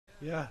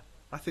yeah.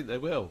 I think they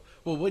will.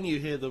 Well, when you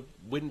hear the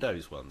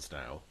Windows ones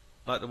now,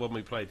 like the one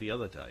we played the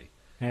other day,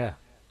 Yeah.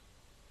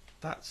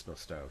 that's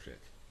nostalgic.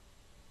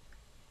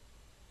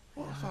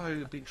 What have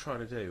I been trying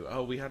to do?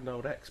 Oh, we had an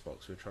old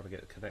Xbox. We were trying to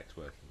get the Connect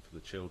working for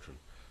the children,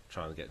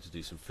 trying to get to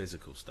do some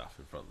physical stuff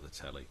in front of the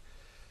telly.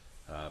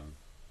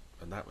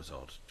 And that was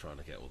odd, trying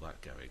to get all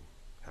that going,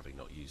 having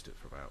not used it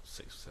for about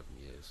 6 or 7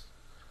 years.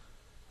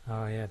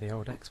 Oh yeah, the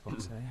old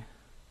Xbox, eh?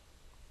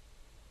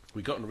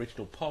 We got an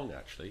original Pong,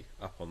 actually,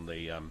 up on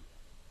the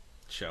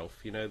shelf.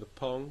 You know the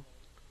Pong?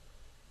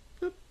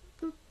 Boop,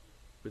 boop,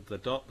 with the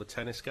dot, the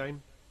tennis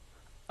game?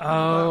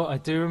 Oh, I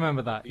do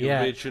remember that. The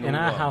Yeah, original in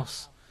our one.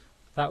 house,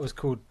 that was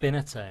called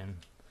Binatone.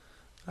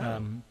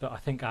 Oh. But I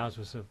think ours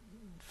was a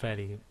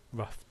fairly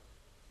rough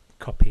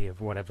copy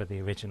of whatever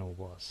the original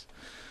was.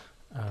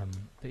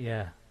 But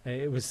yeah,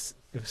 it was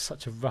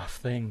such a rough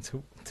thing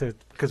to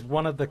because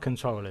one of the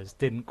controllers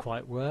didn't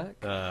quite work,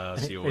 So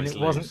and you and always it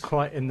lose. wasn't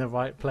quite in the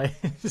right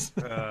place.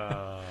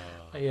 Ah.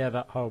 Yeah,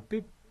 that whole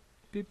beep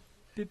beep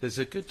beep. There's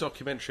a good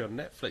documentary on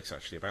Netflix,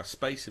 actually, about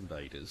Space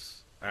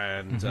Invaders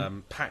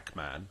and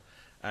Pac-Man,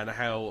 and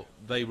how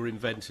they were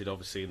invented,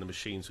 obviously, and the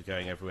machines were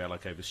going everywhere,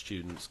 like over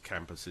students'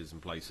 campuses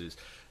and places,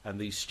 and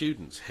these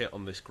students hit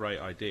on this great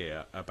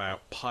idea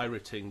about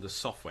pirating the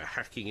software,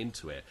 hacking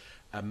into it,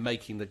 and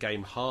making the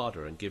game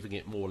harder and giving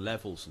it more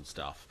levels and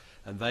stuff,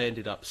 and they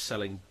ended up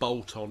selling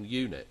bolt-on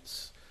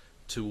units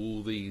to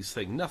all these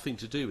things, nothing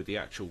to do with the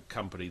actual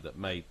company that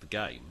made the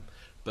game.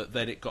 But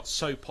then it got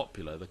so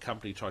popular, the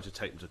company tried to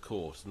take them to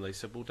court, and they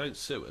said, well, don't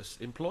sue us,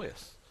 employ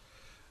us.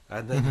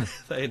 And then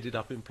they ended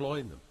up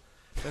employing them.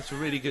 That's a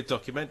really good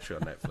documentary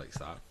on Netflix,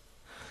 that.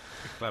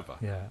 Clever.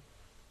 Yeah,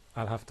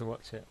 I'll have to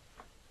watch it.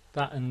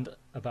 That and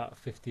about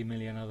 50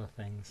 million other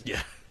things.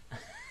 Yeah.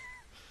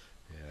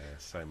 Yeah,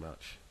 so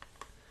much.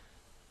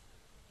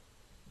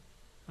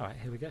 All right,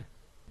 here we go.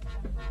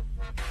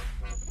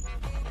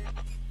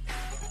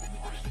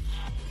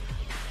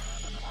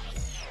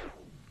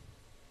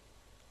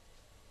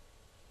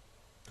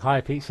 Hi,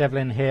 Pete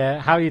Shevlin here.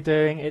 How are you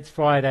doing? It's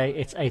Friday.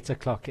 It's 8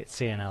 o'clock. It's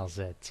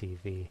CNLZ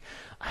TV.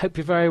 I hope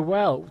you're very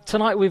well.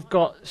 Tonight we've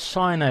got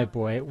Shino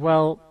Boy.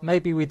 Well,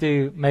 maybe we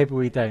do, maybe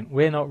we don't.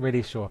 We're not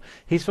really sure.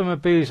 He's from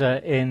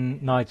Abuja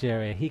in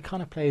Nigeria. He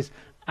kind of plays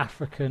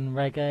African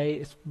reggae.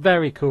 It's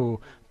very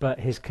cool, but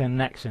his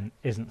connection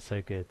isn't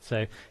so good.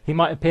 So he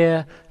might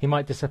appear, he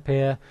might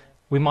disappear.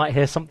 We might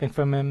hear something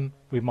from him,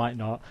 we might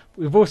not.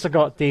 We've also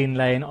got Dean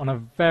Lane on a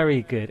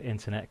very good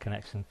internet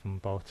connection from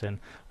Bolton.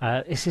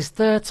 It's his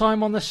third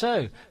time on the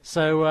show,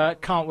 so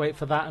can't wait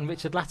for that. And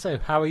Richard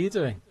Latto, how are you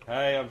doing?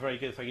 Hey, I'm very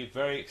good, thank you.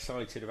 Very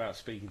excited about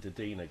speaking to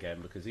Dean again,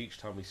 because each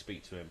time we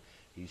speak to him,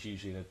 he's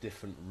usually in a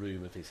different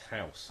room of his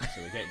house.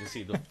 So we're getting to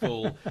see the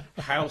full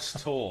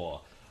house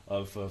tour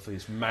of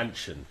his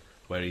mansion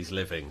where he's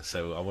living.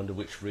 So I wonder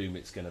which room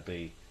it's going to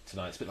be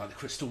tonight. It's a bit like the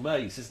Crystal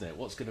Maze, isn't it?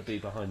 What's going to be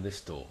behind this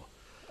door?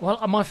 Well,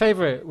 my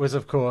favourite was,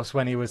 of course,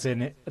 when he was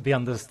in the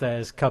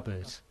understairs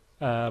cupboard.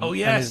 Oh,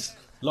 yes!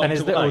 And his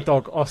Locked little away.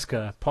 dog,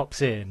 Oscar,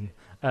 pops in,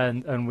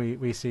 and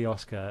we see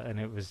Oscar, and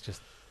it was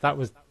just, that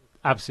was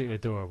absolutely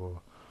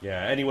adorable.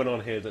 Yeah, anyone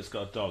on here that's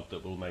got a dog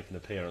that will make an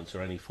appearance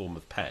or any form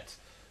of pet,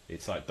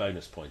 it's like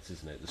bonus points,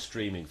 isn't it? The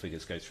streaming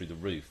figures go through the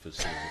roof as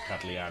soon as a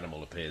cuddly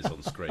animal appears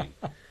on screen.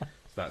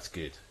 That's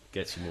good.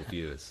 Gets you more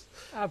viewers.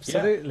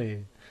 Absolutely. Yeah.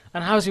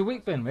 And how's your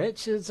week been,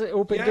 Rich? Has it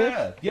all been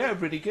good? Yeah,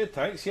 really good,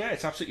 thanks. Yeah,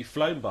 it's absolutely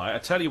flown by. I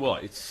tell you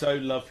what, it's so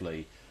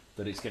lovely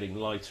that it's getting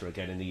lighter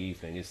again in the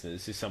evening, isn't it?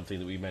 This is something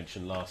that we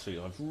mentioned last week.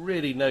 I've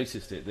really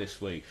noticed it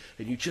this week.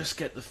 And you just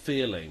get the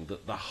feeling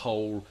that the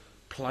whole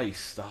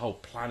place, the whole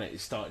planet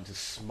is starting to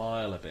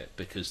smile a bit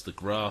because the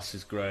grass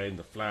is growing,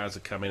 the flowers are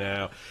coming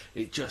out.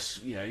 It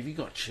just, you know, if you've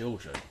got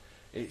children,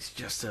 it's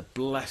just a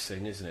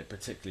blessing, isn't it?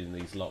 Particularly in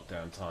these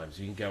lockdown times.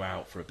 You can go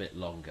out for a bit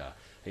longer.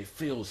 It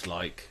feels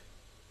like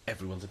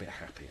everyone's a bit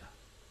happier.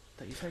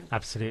 Don't you think?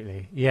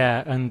 Absolutely.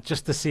 Yeah, and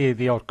just to see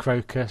the odd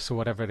crocus or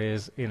whatever it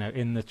is, you know,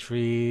 in the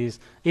trees.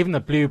 Even the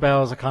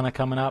bluebells are kind of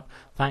coming up.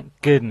 Thank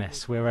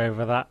goodness we're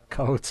over that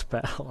cold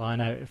spell. I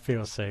know, it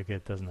feels so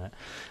good, doesn't it?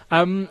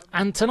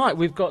 And tonight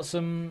we've got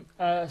some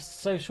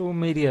social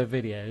media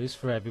videos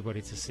for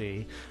everybody to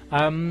see.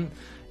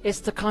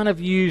 It's the kind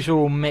of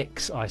usual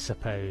mix, I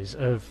suppose,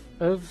 of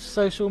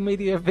social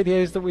media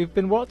videos that we've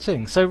been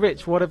watching. So,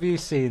 Rich, what have you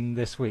seen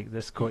this week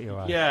that's caught your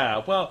eye?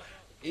 Yeah, well,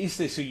 is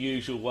this a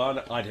usual one?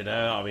 I don't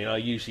know. I mean, I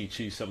usually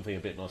choose something a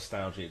bit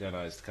nostalgic, don't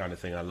I? It's the kind of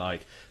thing I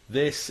like.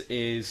 This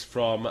is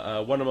from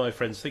one of my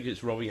friends, I think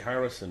it's Robbie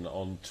Harrison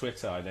on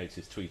Twitter, I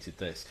noticed, tweeted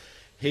this.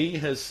 He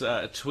has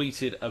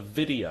tweeted a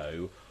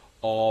video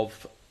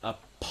of a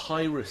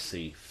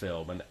piracy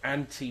film, an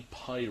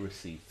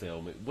anti-piracy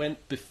film. It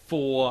went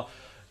before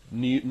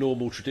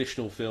normal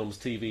traditional films,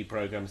 TV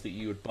programs that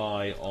you would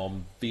buy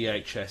on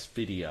VHS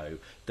video.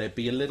 There'd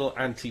be a little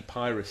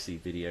anti-piracy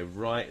video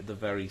right at the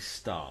very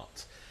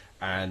start.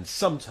 And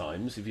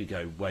sometimes, if you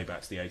go way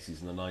back to the 80s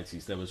and the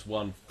 90s, there was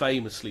one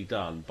famously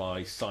done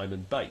by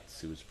Simon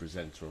Bates, who was a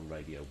presenter on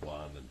Radio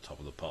 1 and Top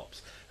of the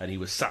Pops. And he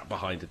was sat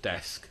behind a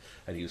desk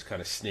and he was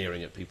kind of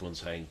sneering at people and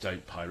saying,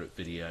 don't pirate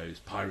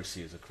videos,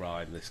 piracy is a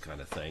crime, this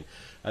kind of thing.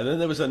 And then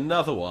there was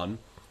another one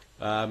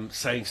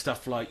saying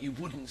stuff like, you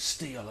wouldn't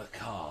steal a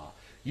car,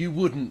 you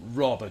wouldn't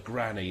rob a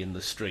granny in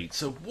the street,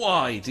 so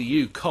why do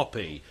you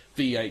copy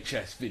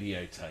VHS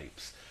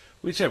videotapes?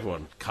 Which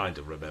everyone kind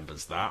of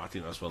remembers that. I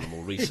think that's one of the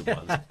more recent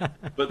ones.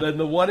 But then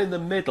the one in the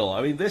middle,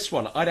 I mean, this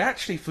one, I'd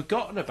actually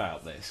forgotten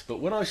about this,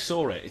 but when I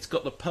saw it, it's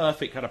got the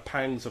perfect kind of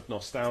pangs of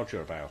nostalgia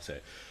about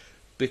it.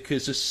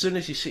 Because as soon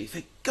as you see it, you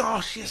think,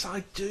 gosh, yes,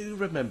 I do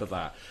remember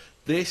that.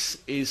 This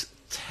is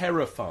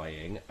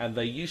terrifying, and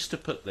they used to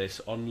put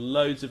this on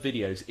loads of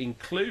videos,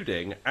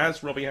 including,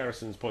 as Robbie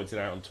Harrison's pointed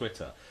out on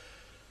Twitter,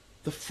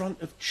 the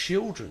front of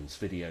children's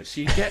videos.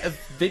 So you get a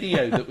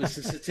video that was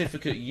a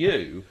certificate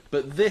you,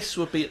 but this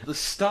would be at the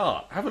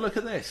start. Have a look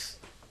at this.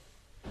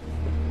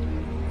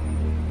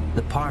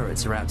 The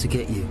pirates are out to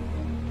get you.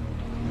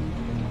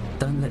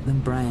 Don't let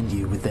them brand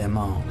you with their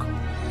mark.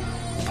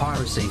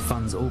 Piracy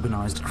funds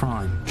organised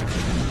crime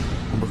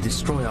and will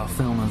destroy our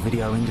film and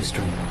video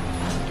industry.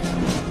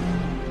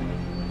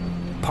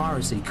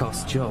 Piracy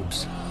costs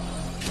jobs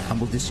and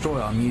will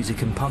destroy our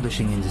music and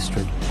publishing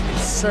industry.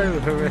 So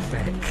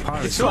horrific.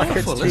 Piracy It's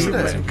awful, isn't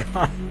it?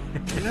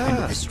 and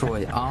will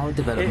destroy our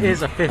development It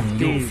is a and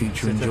your 50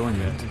 future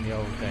enjoyment. in the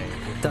old days.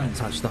 Don't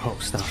touch the hot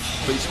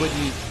stuff. But it's when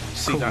you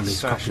see that Call this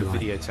stash of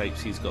copyright. videotapes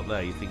he's got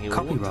there, you're thinking,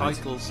 well, what Copyright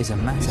titles is a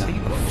matter he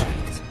of watching?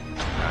 fact.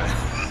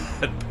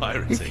 And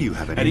piracy. If you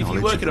have any and if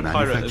you knowledge work of at a the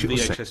pirate of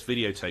manufacture or VHS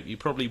videotape, you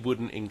probably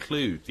wouldn't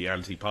include the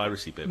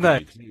anti-piracy bit, No,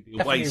 would you? 'Cause it'd be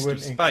a waste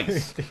of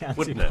space,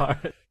 wouldn't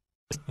it?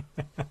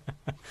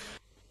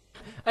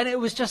 And it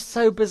was just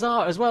so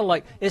bizarre as well.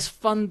 Like, it's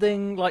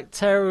funding like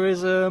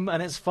terrorism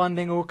and it's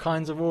funding all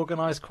kinds of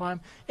organised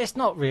crime. It's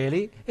not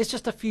really. It's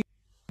just a few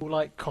people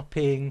like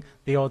copying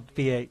the odd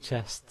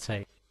VHS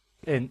tape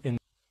in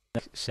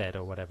the shed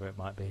or whatever it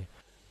might be.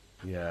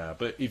 Yeah,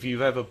 but if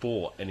you've ever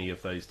bought any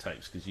of those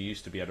tapes, because you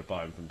used to be able to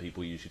buy them from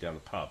people usually down the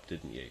pub,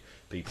 didn't you?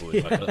 People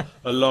with like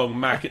a long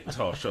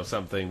Macintosh or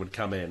something would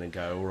come in and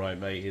go, all right,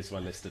 mate, here's my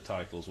list of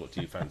titles, what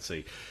do you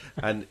fancy?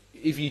 And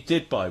if you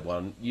did buy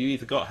one, you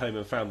either got home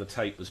and found the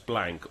tape was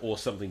blank or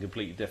something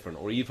completely different,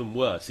 or even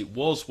worse, it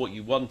was what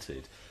you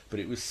wanted,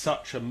 but it was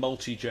such a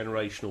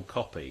multi-generational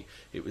copy,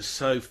 it was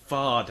so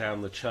far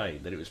down the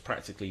chain that it was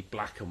practically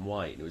black and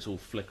white, and it was all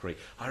flickery.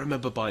 I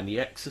remember buying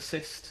The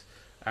Exorcist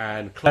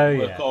and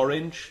Clockwork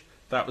Orange.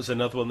 That was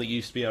another one that you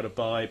used to be able to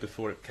buy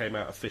before it came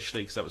out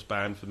officially, because that was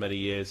banned for many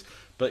years.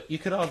 But you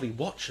could hardly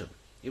watch them.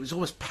 It was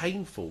almost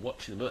painful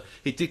watching them. But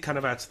it did kind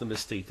of add to the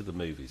mystique of the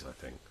movies, I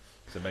think.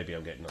 So maybe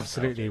I'm getting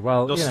nostalgic. Absolutely.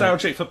 Well,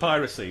 nostalgic for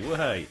piracy. Well,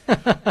 hey.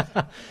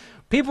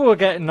 People were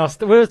getting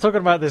nostalgic. We were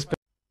talking about this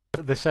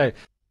at the show.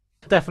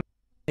 Definitely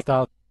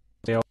nostalgic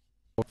the old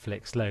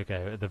Netflix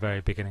logo at the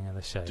very beginning of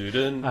the show.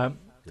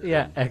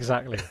 Yeah,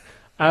 exactly.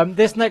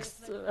 This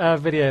next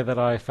video that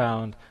I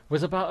found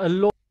was about a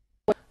lawyer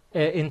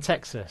in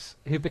Texas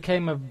who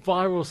became a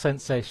viral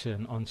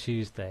sensation on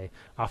Tuesday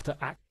after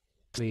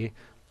actually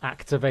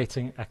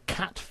activating a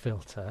cat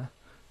filter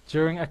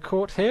during a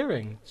court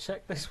hearing.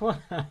 Check this one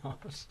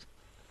out.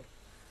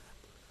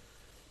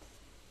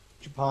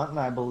 Ponton,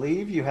 I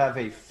believe you have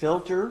a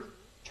filter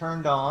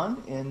turned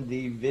on in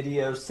the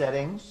video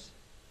settings.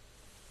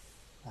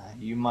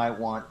 You might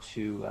want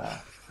to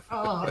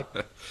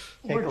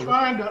we're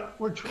trying to.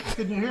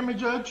 Can you hear me,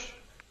 Judge?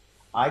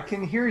 I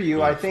can hear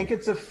you. I think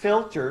it's a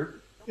filter.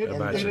 It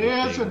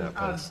is, and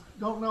I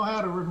don't know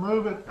how to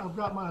remove it. I've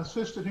got my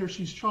assistant here.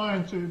 She's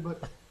trying to,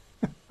 but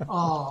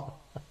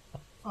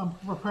I'm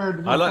prepared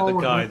to go I like the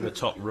forward guy with in the it.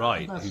 top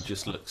right who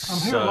just looks I'm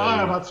here so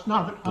live. I'm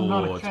not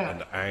a bored cat.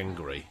 and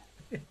angry.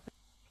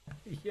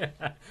 Yeah,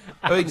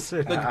 I mean,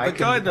 absolutely. the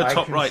guy in the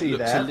top can right see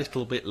looks that. a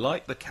little bit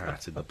like the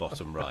cat in the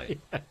bottom right.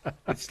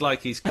 It's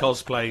like he's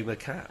cosplaying the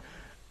cat.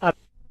 I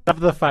love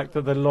the fact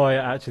that the lawyer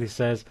actually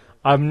says,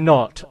 "I'm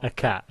not a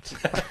cat,"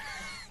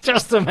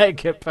 just to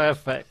make it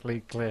perfectly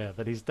clear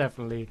that he's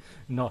definitely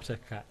not a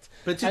cat.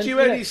 But did And, you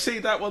yeah, only see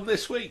that one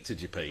this week, did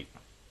you, Pete?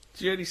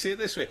 Did you only see it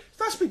this week?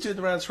 That's been doing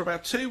the rounds for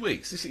about 2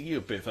 weeks. This is you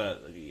a bit of a,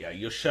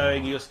 you're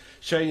showing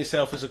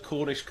yourself as a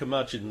Cornish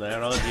curmudgeon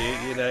there, aren't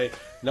you? You know,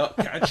 not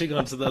catching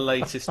on to the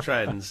latest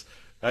trends.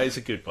 That is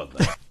a good one,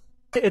 though.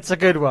 It's a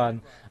good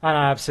one, and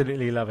I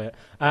absolutely love it.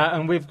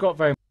 And we've got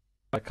very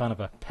much kind of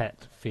a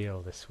pet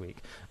feel this week.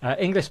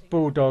 English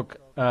Bulldog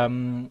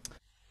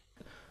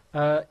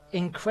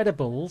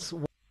Incredibles.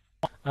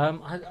 I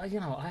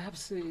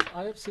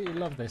absolutely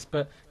love this,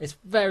 but it's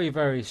very,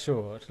 very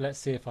short. Let's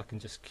see if I can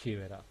just cue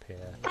it up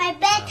here. My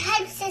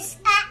bedtime is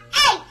at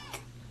 8,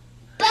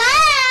 but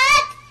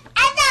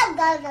I don't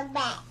go to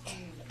bed,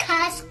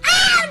 'cause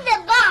I'm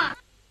the boss.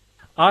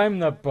 I'm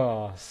the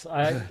boss.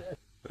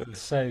 It's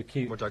so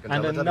cute. Which I can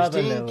And tell is that another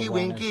it's little Tinky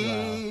one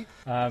Winky.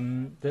 as well.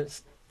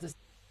 That's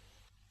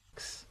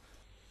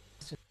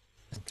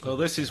Well,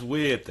 this is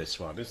weird, this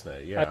one, isn't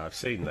it? Yeah, I've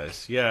seen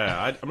this.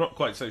 Yeah, I'm not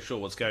quite so sure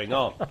what's going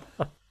on.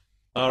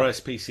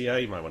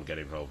 RSPCA might want to get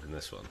involved in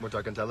this one. We're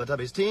talking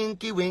Teletubbies,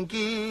 Tinky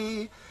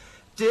Winky,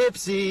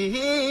 Gypsy,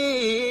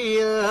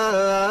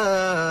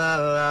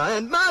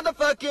 and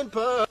motherfucking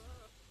Puff.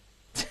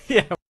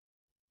 Yeah.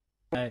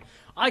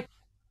 I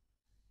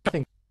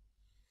think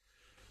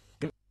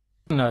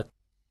no,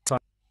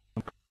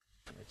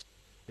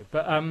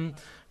 but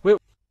we'll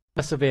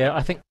persevere.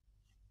 I think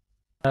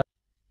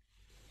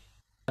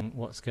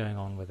what's going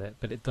on with it,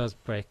 but it does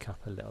break up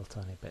a little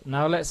tiny bit.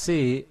 Now let's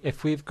see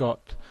if we've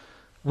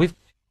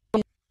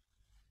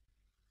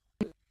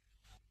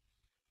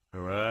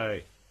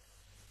Hooray!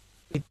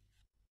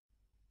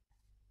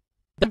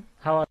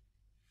 how are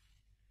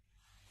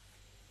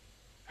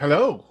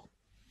Hello.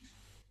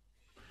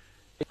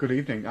 Good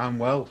evening. I'm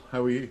well.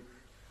 How are you?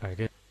 very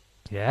good.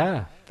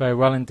 Yeah, very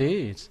well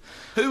indeed.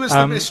 Who was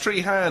the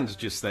mystery hand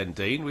just then,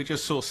 Dean? We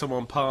just saw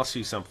someone pass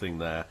you something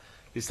there.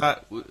 Is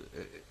that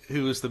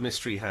who was the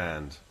mystery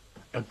hand?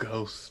 A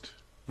ghost.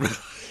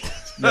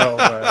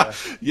 No.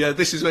 Yeah,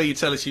 this is where you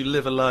tell us you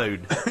live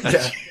alone.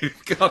 Yeah.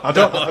 You've got I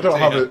don't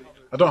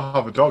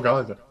have a dog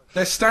either.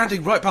 They're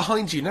standing right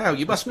behind you now.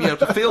 You must be able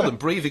to feel them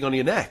breathing on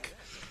your neck.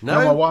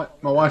 No, No,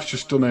 my wife's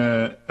just done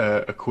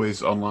a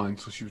quiz online,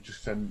 so she was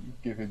just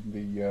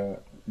giving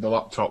the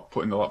laptop,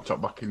 putting the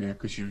laptop back in here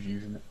because she was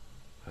using it.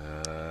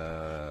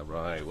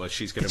 Right. Well,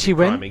 she's going Did to she be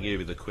win? priming you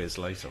with a quiz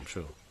later, I'm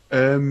sure.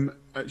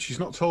 She's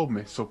not told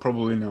me, so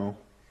probably no.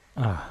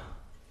 Ah,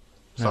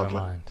 never Sadly.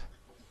 mind.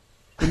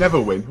 We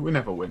never win. We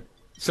never win.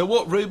 So,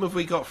 what room have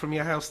we got from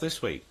your house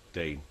this week,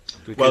 Dean?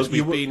 Because Well,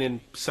 we've been in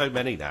so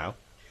many now.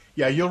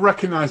 Yeah, you'll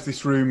recognise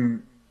this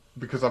room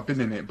because I've been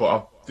in it,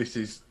 but this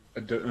is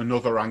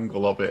another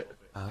angle of it.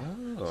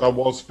 Oh. So I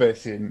was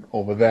facing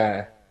over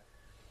there,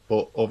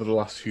 but over the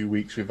last few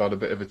weeks we've had a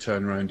bit of a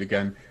turnaround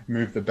again.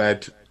 Moved the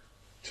bed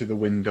to the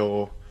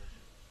window.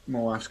 My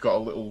wife's got a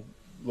little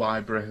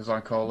library, as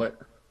I call it,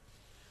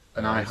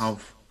 and Nice. I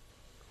have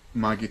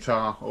my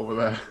guitar over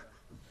there.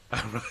 I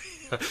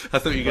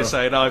thought you were going to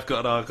say, no, I've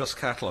got an Argos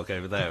catalogue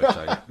over there, which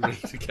I read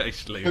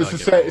occasionally.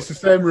 It's the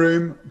same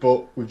room,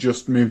 but we've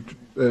just moved.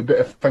 A bit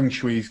of feng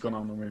shui's gone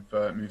on, and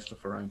we've moved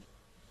stuff around.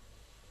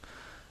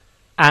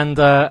 And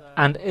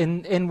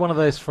in one of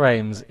those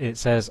frames it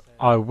says,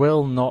 "I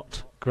will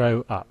not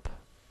grow up."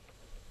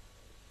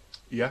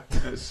 Yeah,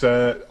 it's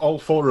all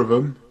four of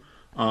them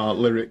are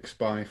lyrics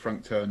by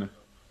Frank Turner,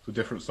 so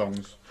different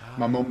songs.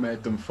 My mum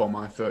made them for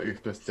my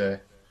 30th birthday,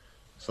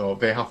 so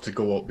they have to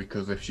go up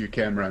because if she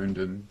came round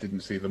and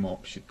didn't see them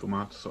up, she'd go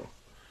mad. So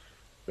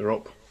they're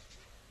up.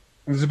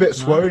 And there's a bit of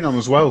swearing on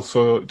as well,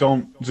 so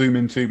don't zoom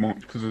in too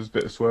much because there's a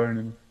bit of swearing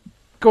in.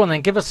 Go on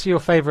then, give us your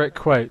favourite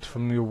quote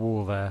from your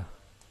wall there,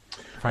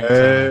 Frank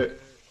Turner.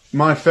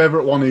 My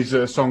favourite one is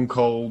a song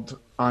called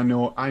I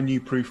Knew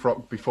Proof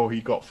Rock Before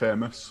He Got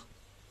Famous.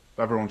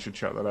 Everyone should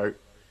check that out.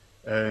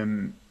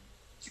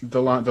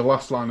 The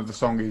last line of the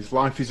song is,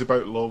 life is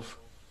about love,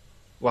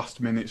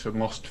 last minutes and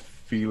lost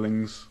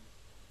feelings,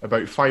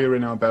 about fire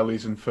in our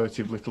bellies and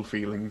furtive little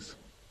feelings.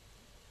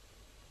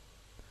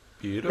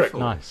 Beautiful.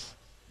 Nice.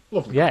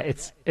 Lovely. Yeah,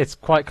 it's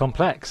quite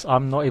complex.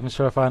 I'm not even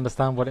sure if I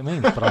understand what it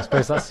means, but I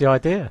suppose that's the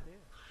idea.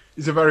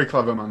 He's a very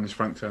clever man, this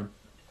Frank Turner.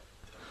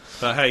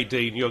 But hey,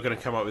 Dean, you're going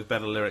to come up with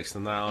better lyrics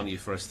than that, aren't you,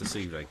 for us this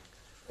evening?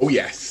 Oh,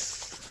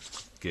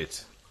 yes. Good.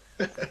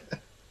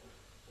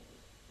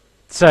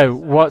 So,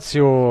 what's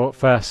your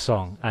first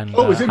song? And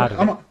Oh, is it? how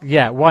did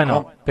yeah, why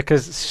not?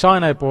 Because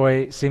Shino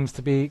Boy seems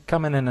to be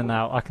coming in and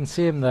out. I can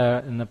see him there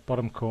in the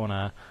bottom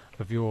corner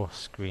of your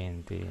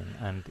screen, Dean.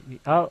 And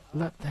oh,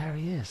 look, there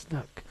he is.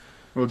 Look,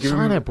 We'll give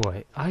Shino him...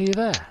 Boy, are you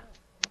there?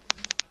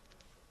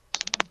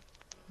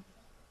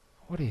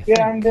 What do you Yeah,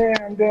 think?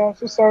 I'm there. I'm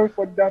so sorry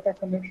for data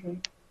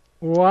connection.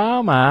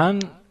 Wow, man,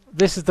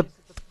 this is the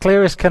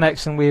clearest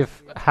connection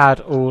we've had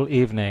all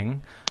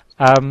evening.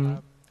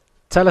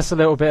 Tell us a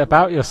little bit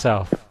about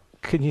yourself.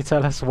 Can you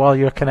tell us while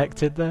you're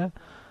connected there?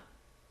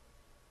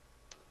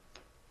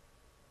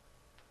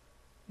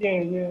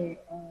 Yeah.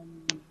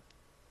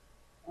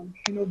 I'm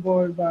Shino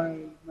Boy by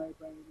my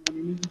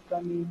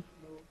musical name.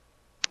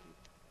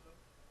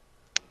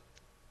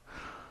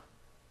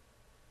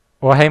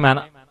 Well, hey,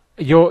 man,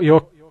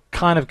 you're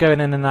kind of going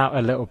in and out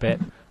a little bit.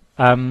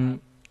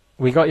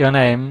 We got your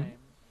name,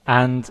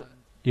 and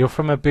you're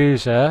from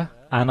Abuja,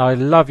 and I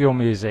love your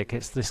music.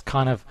 It's this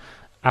kind of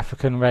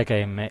African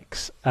reggae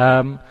mix.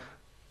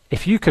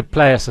 If you could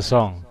play us a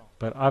song,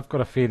 but I've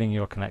got a feeling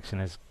your connection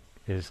is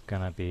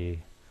going to be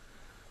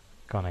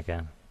gone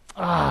again.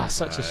 Ah,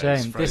 such a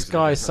shame. This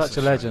guy is such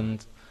a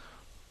legend,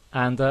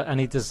 and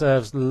he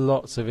deserves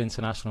lots of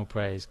international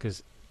praise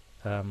because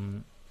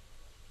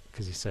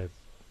he's so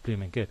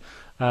blooming good.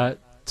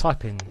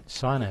 Type in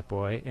Shino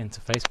Boy into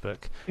Facebook.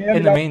 Yeah,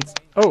 In the meantime,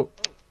 oh,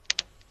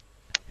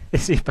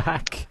 is he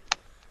back?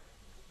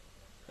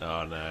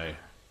 Oh, no.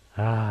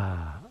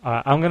 Ah,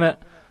 I'm gonna.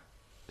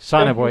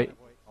 Shino Boy,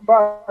 I'm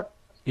back.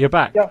 you're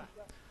back. Yeah.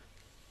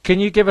 Can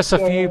you give us a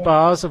Yeah, few yeah.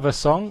 bars of a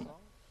song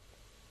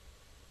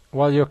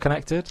while you're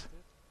connected?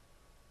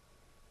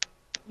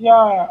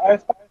 Yeah,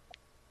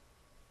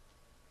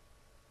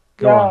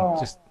 Go on, yeah.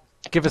 just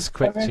give us a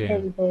quick I went there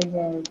tune.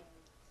 because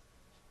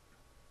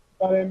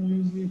I love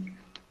music.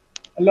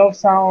 I love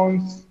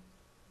sounds.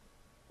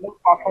 I love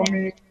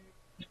performing.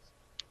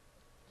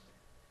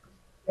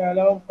 Yeah, I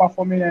love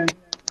performing, and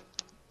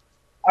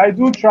I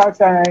do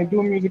tracks and I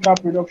do musical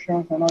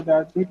productions and all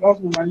that. With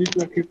also with my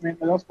little equipment,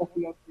 I just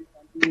popular things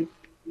and do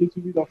a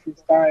little bit of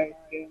freestyle,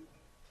 then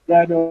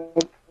grad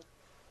up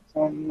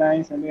some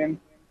lines, and then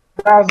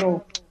that's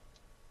all.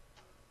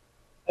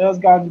 I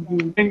just got to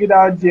do bring it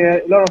out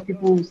there. A lot of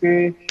people will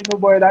say, "Shino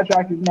boy, that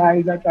track is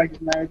nice. That track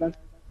is nice. That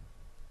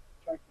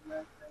track is nice."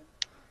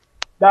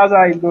 And that's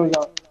how it goes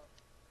out.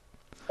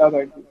 That's how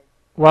it goes.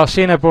 Well,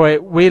 Shino Boy,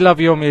 we love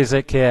your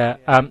music here.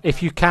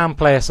 If you can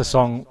play us a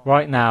song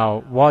right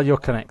now while you're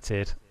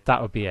connected,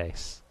 that would be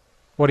ace.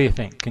 What do you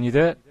think? Can you do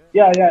it?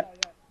 Yeah, yeah.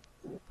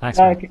 Thanks,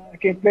 I man. can, I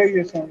can play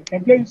you a song. I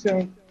can play you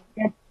some.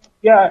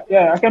 Yeah,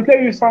 yeah. I can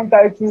play you a song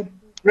titled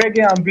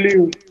 "Reggae and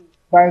Blue"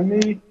 by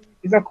me.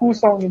 It's a cool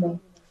song, you know.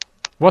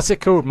 What's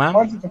it called, I man?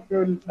 want you to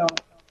feel it now.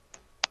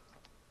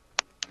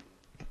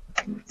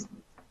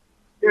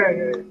 Yeah,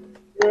 yeah,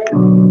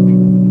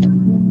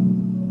 yeah.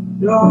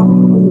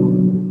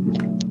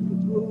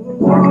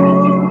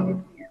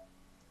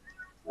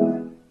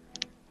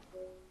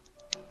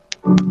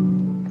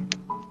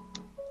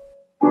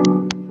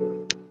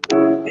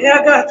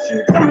 I got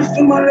you. Promise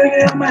to my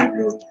reggae and my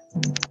blue.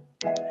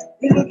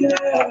 You looking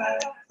at your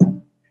eyes.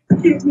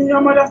 Keep me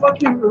your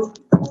motherfucking roof.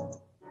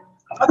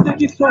 I'll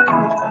take it so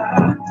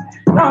high.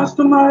 Dance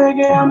to my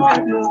reggae and my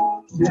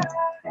blue. Yeah.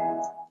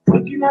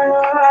 Looking at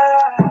your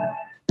eyes.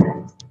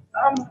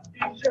 I'm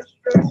just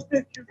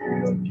make you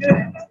feel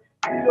okay.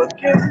 Feel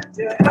okay.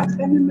 Yeah.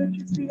 Let me make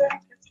you feel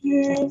like a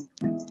king.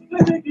 You're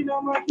taking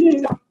on my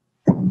king.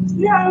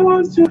 Yeah, I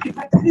want to be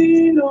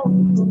Latino.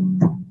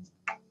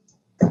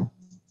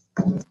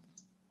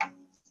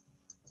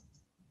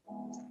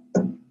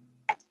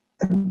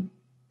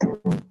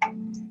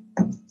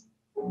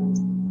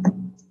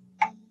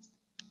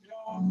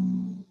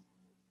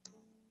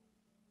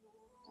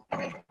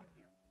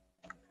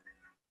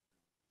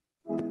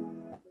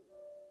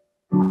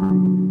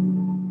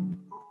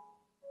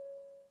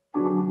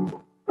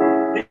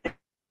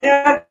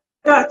 Yeah, I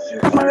got you.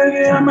 My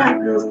reggae and my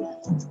blue.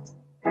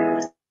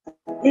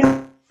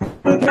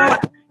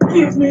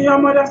 Give me your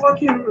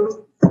motherfucking roof.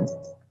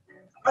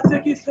 I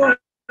take it so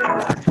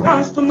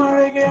dance to my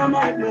reggae and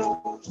my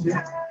blues.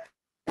 Yeah.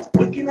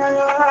 Looking at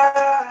your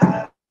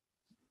eyes,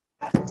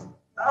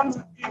 I'm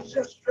not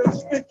just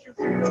stress, make you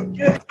feel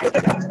okay.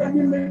 Let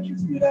me make you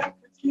feel like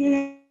a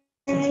king.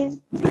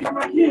 Be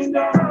my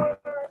kingdom.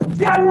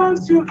 Yeah, I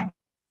want you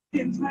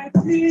in my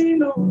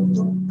Tino.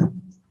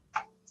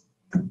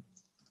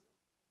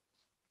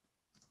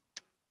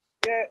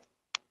 Yeah.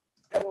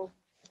 So,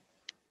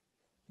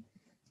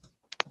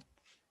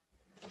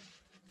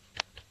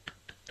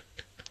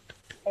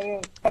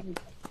 That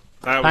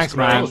was Thanks,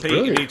 great. man. was Pete, you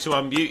brilliant. need to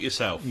unmute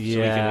yourself so we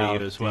Yeah, can hear I'll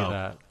you as do well.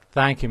 that.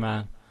 Thank you,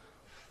 man.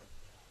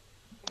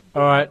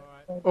 All right.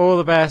 All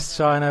the best,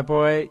 Shino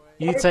Boy.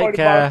 You sorry for take the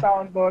bad care.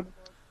 sound, but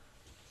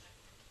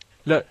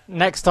Look,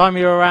 next time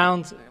you're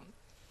around,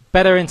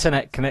 better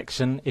internet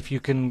connection. If you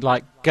can,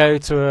 like, go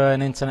to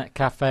an internet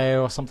cafe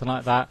or something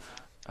like that,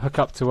 hook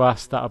up to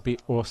us. That would be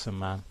awesome,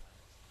 man.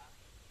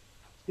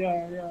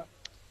 yeah, yeah.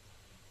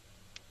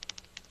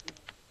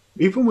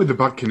 Even with the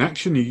bad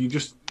connection,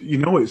 you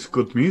know it's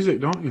good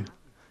music, don't you?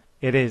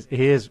 It is.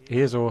 He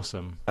is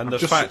awesome. And I've the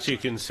just- fact you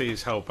can see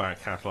his whole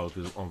back catalogue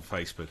on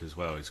Facebook as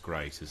well is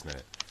great, isn't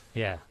it?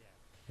 Yeah.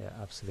 Yeah,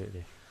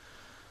 absolutely.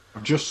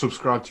 I've just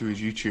subscribed to his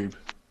YouTube.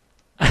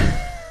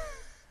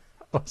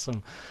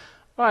 Awesome.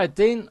 All right,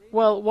 Dean.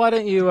 Well, why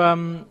don't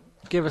you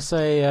give us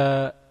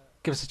a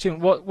tune?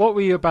 What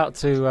were you about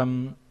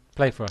to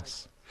play for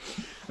us?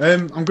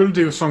 I'm going to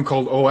do a song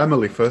called "Oh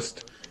Emily"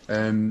 first.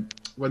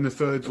 When the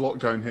third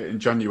lockdown hit in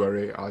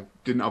January, I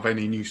didn't have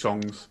any new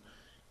songs,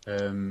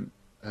 and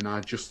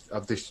I just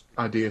had this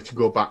idea to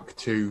go back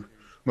to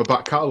my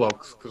back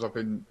catalogues because I've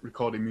been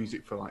recording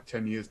music for like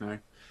 10 years now.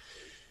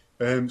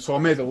 So I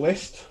made a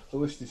list. The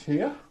list is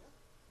here.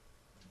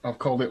 I've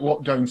called it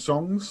Lockdown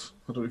Songs.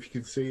 I don't know if you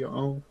can see it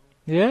all.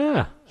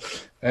 Yeah.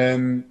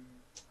 And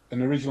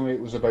originally it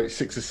was about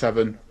 6 or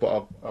 7,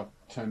 but I've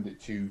turned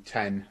it to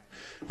 10.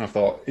 And I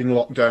thought, in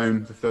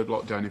lockdown, the third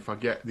lockdown, if I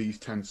get these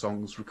 10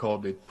 songs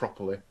recorded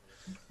properly,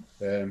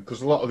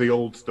 because a lot of the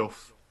old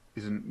stuff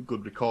isn't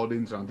good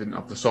recordings, and I didn't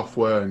have the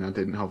software, and I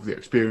didn't have the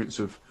experience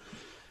of,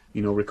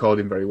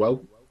 recording very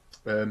well.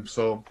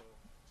 So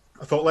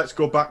I thought, let's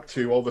go back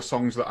to all the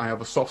songs that I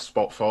have a soft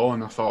spot for,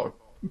 and I thought,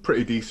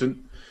 pretty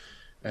decent.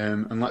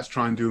 And let's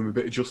try and do them a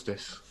bit of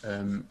justice.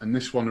 And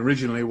this one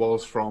originally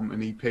was from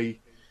an EP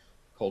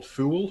called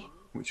Fool,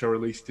 which I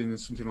released in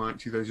something like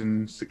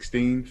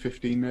 2016,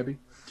 15 maybe.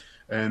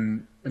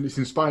 And it's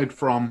inspired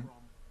from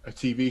a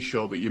TV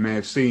show that you may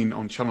have seen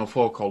on Channel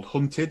 4 called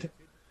Hunted.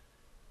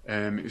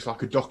 It's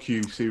like a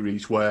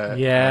docu-series where...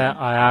 Yeah,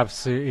 I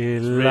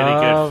absolutely really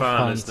love good fun,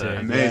 Hunted. isn't it? Yeah,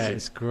 Amazing.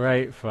 it's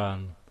great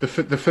fun. The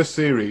first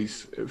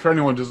series, for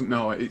anyone who doesn't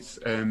know, it's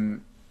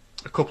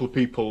a couple of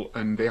people,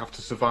 and they have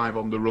to survive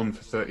on the run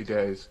for 30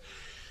 days.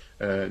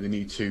 They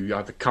need to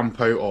either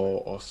camp out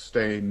or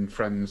stay in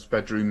friends'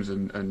 bedrooms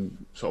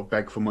and sort of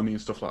beg for money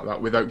and stuff like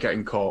that without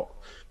getting caught.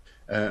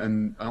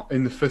 And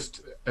in the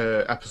first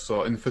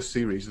episode, in the first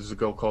series, there's a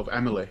girl called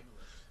Emily.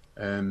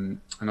 And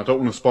I don't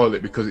want to spoil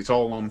it because it's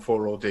all on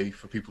 4OD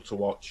for people to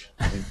watch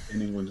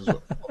in England as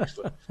well,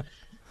 obviously.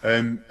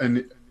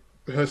 And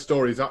her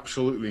story is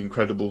absolutely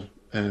incredible.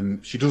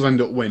 She does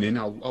end up winning.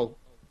 I'll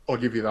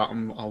give you that.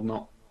 I'll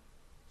not.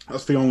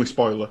 That's the only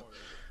spoiler.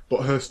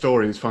 But her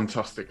story is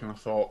fantastic, and I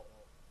thought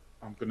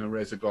I'm going to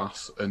raise a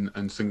glass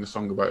and sing a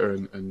song about her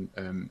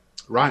and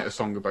write a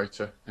song about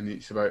her, and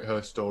it's about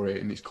her story,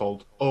 and it's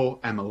called Oh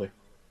Emily.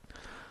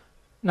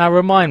 Now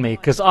remind me,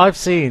 because I've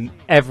seen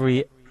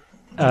every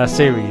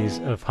series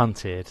of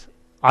Hunted.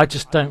 I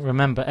just don't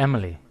remember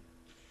Emily.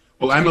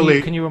 Well,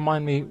 Emily... Can you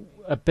remind me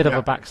a bit of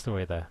a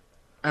backstory there?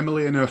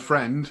 Emily and her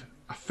friend,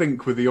 I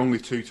think, were the only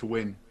two to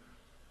win.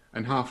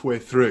 And halfway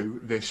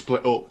through, they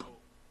split up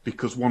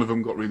because one of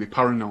them got really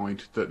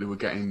paranoid that they were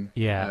getting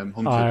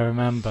hunted. I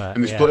remember.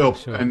 And they split up.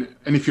 Sure. And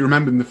if you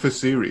remember in the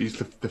first series,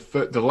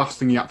 the last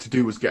thing you had to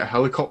do was get a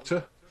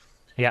helicopter.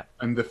 Yeah.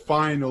 And the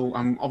final...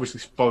 I'm obviously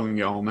spoiling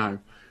it all now.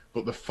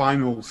 But the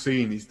final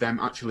scene is them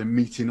actually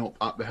meeting up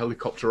at the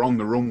helicopter on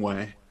the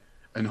runway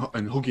and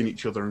hugging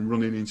each other and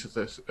running into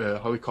this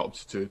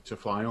helicopter to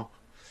fly off.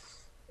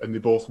 And they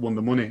both won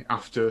the money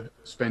after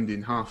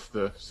spending half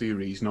the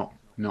series not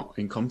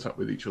in contact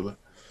with each other.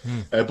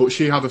 But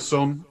she had a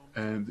son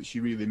that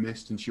she really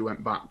missed, and she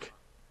went back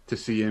to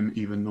see him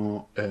even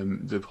though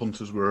the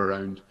hunters were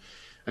around.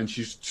 And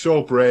she's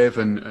so brave,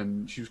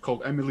 and she was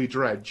called Emily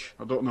Dredge.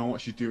 I don't know what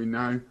she's doing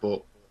now,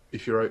 but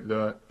if you're out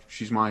there,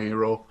 she's my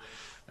hero.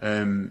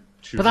 But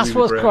that's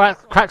really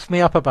what cracks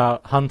me up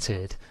about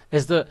Hunted,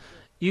 is that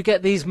you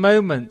get these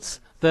moments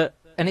that,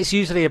 and it's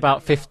usually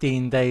about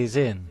 15 days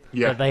in,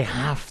 that they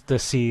have to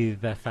see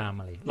their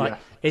family. Like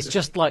it's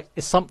just like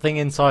it's something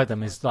inside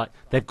them. It's like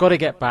they've got to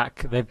get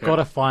back. They've got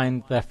to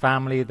find their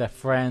family, their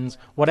friends,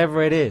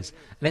 whatever it is.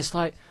 And it's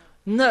like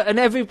no,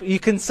 and you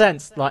can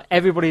sense like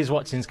everybody's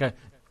watching is going,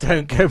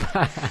 don't go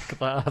back.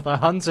 The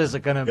hunters are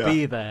going to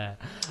be there.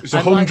 It's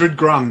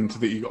 $100,000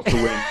 that you got to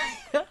win.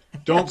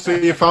 Don't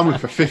see your family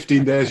for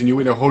 15 days and you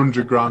win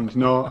 $100,000.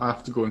 No, I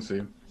have to go and see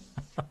him.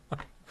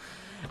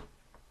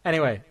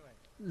 Anyway,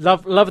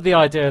 love the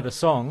idea of the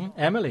song.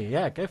 Emily,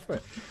 yeah, go for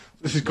it.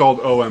 This is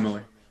called Oh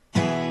Emily.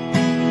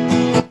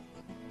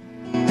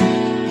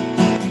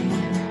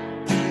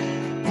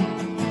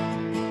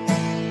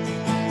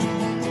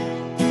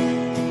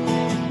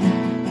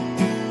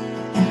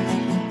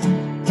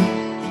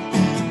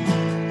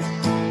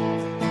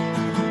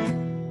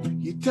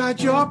 You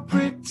dyed your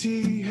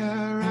pretty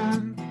hair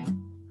and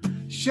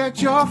shed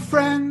your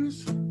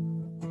friends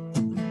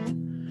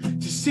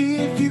to see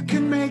if you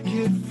can make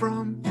it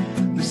from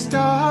the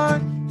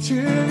start to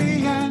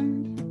the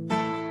end.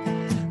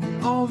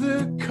 And all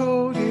the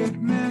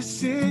coded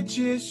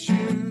messages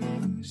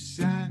you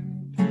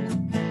send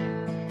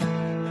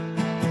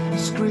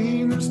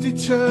screams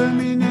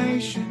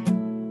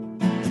determination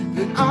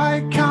that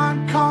I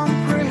can't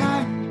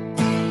comprehend.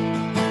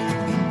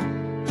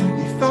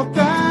 You thought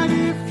that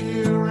if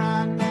you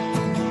ran,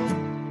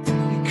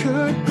 you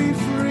could be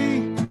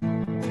free.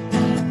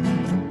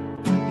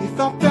 You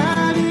thought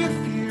that if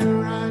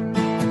you ran,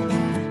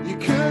 you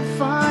could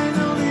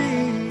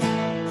finally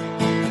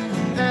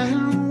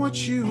end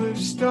what you have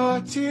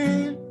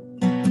started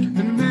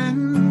and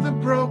mend the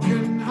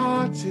broken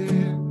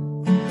hearted.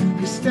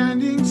 'Cause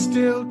standing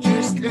still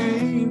just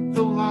ain't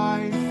the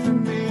life for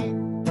me.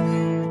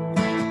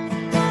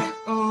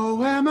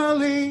 Oh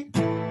Emily,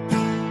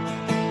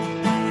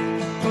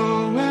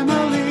 oh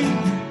Emily,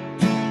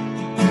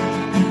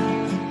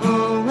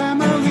 oh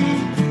Emily,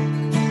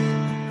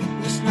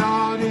 there's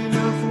not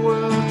enough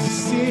world to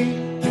see.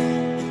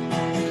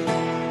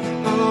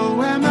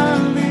 Oh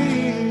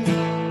Emily,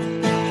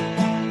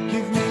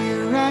 give me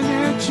your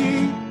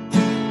energy.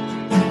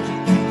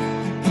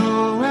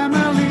 Oh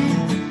Emily,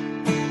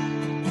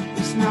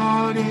 there's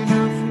not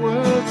enough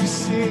world to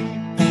see.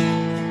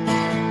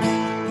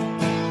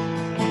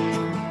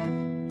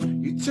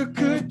 You took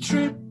a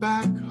trip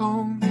back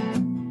home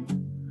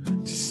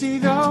to see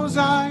those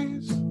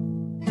eyes.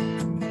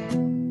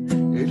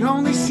 It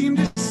only seemed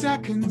a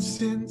second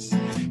since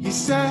you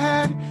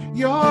said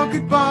your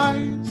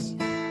goodbyes,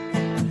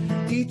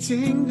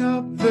 eating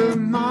up the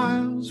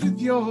miles with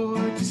your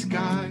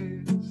disguise.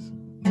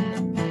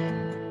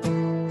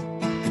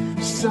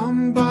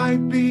 Some by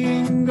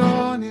being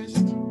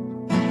honest,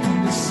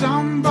 and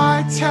some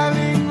by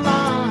telling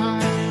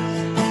lies.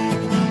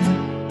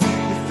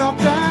 You thought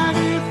that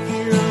if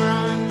you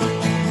ran,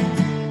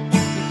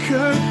 you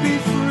could be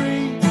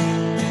free.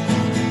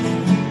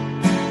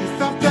 You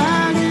thought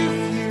that if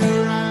you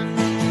ran,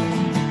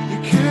 you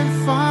could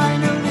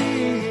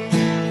finally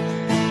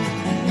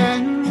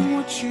end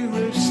what you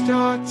have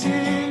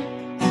started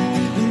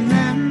and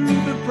mend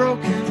the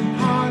broken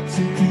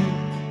hearted.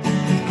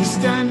 'Cause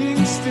standing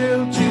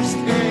still just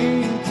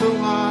ain't the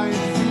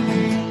life for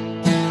me.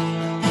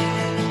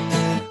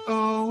 Oh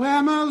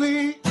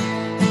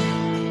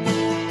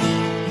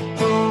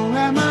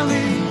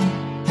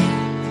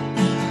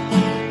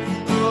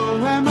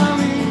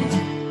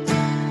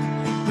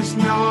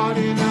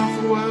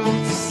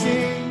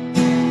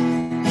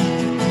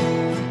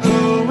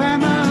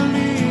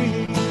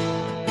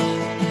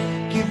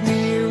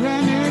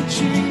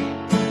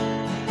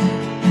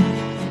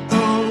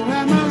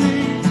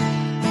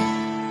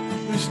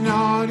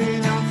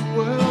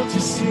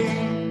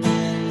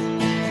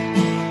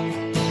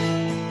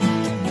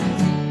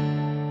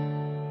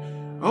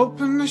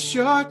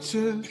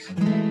flutters.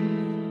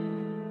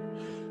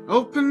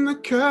 Open the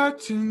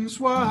curtains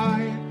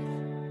wide.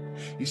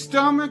 Your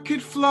stomach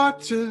it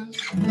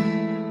flutters,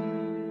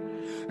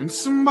 and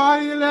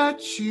somebody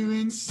let you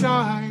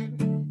inside.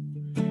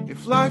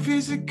 If life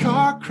is a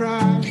car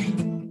crash,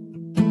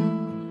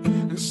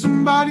 and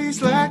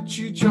somebody's let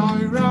you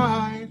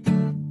joyride,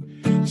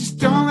 just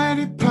don't let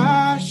it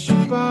pass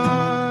you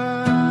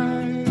by.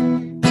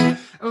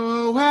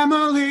 Oh,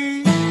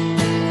 Emily.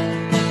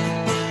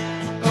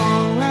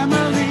 Oh,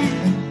 Emily.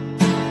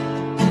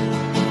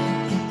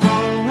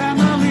 Oh,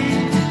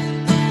 Emily.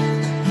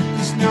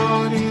 There's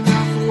not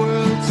enough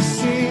world to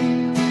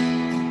see.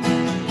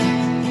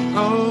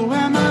 Oh,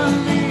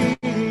 Emily.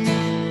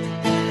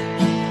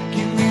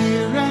 Give me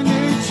your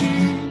energy.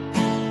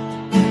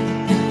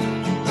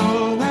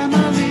 Oh,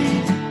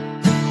 Emily.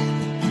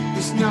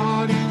 There's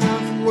not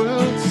enough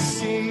world to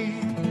see.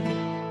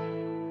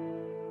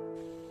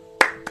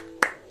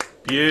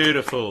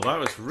 Beautiful. That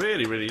was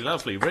really, really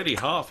lovely, really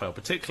heartfelt,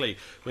 particularly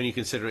when you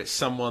consider it's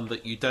someone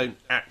that you don't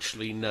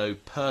actually know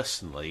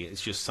personally.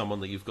 It's just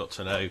someone that you've got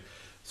to know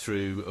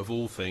through, of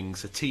all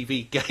things, a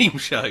TV game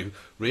show,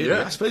 really.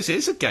 Yeah. I suppose it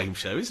is a game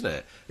show, isn't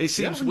it? It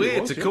seems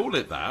weird to call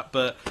it that,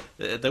 but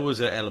there was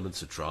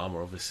elements of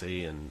drama,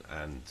 obviously, and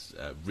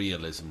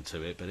realism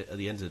to it, but at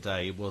the end of the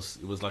day, it was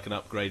like an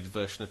upgraded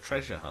version of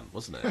Treasure Hunt,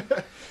 wasn't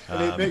it?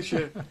 And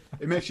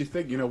it makes you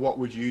think, what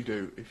would you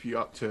do if you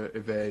had to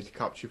evade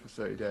capture for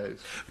 30 days?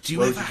 Do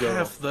you ever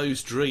have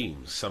those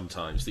dreams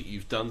sometimes that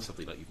you've done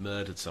something, like you've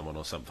murdered someone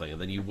or something, and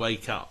then you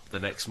wake up the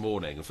next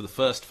morning, and for the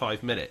first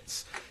 5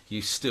 minutes,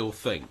 you still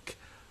think,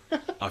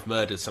 I've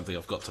murdered something,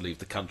 I've got to leave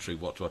the country,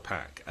 what do I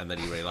pack? And then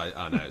you realise,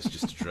 oh no, it's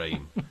just a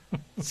dream.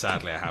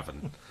 Sadly, I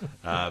haven't.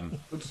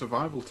 Good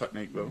survival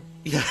technique, though.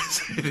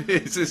 Yes, it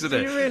is, isn't it?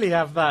 Do you really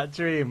have that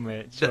dream,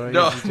 Mitch? Or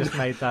No, you just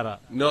made that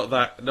up?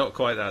 Not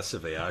quite that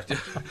severe.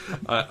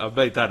 I've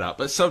made that up.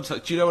 But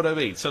sometimes, do you know what I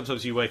mean?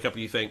 Sometimes you wake up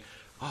and you think,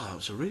 oh, that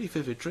was a really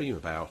vivid dream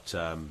about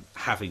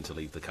having to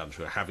leave the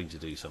country or having to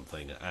do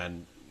something.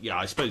 And yeah,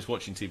 I suppose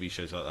watching TV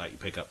shows like that, you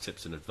pick up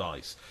tips and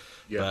advice.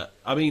 Yeah. But,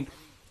 I mean,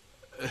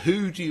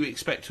 who do you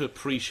expect to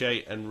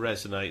appreciate and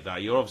resonate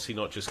that? You're obviously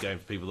not just going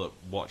for people that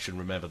watch and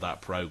remember that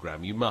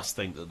programme. You must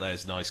think that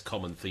there's nice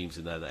common themes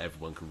in there that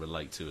everyone can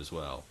relate to as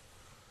well.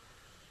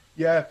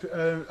 Yeah,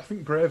 I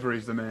think bravery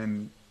is the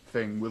main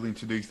thing, willing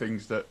to do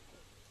things that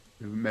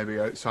maybe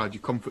outside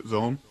your comfort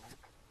zone.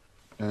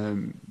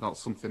 That's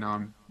something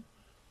I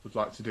would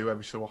like to do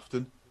every so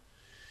often.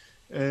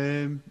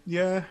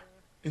 Yeah,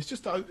 it's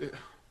just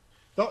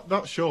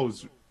that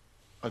shows.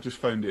 I just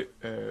found it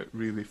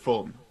really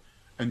fun,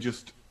 and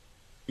just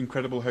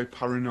incredible how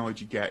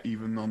paranoid you get,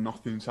 even though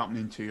nothing's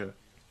happening to you.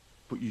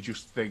 But you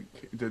just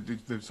think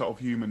the sort of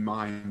human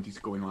mind is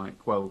going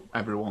like, well,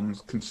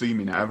 everyone's can see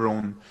me now.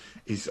 Everyone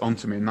is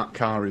onto me, and that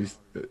car is,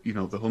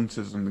 the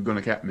hunters, and they're going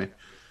to get me.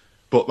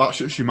 But that's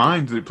just your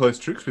mind, that it plays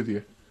tricks with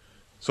you.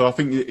 So I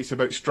think it's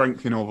about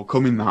strength in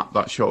overcoming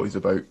that show is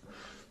about.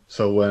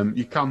 So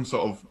you can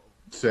sort of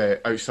say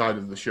outside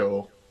of the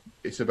show,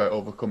 it's about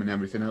overcoming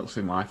everything else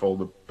in life, all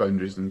the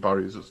boundaries and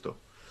barriers and stuff.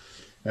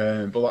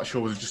 But that show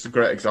was just a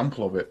great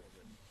example of it.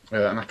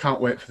 And I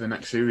can't wait for the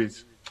next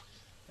series.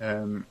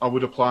 I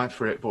would apply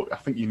for it, but I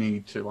think you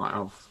need to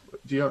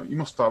you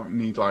must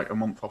need like a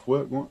month off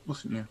work,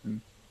 mustn't you?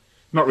 And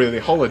not really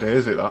a holiday,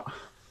 is it, that?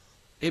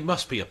 It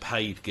must be a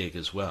paid gig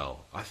as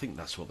well. I think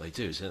that's what they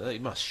do.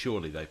 Isn't it?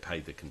 Surely they pay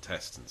the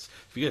contestants.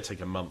 If you're going to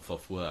take a month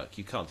off work,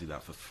 you can't do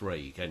that for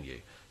free, can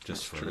you?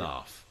 Just that's for true. A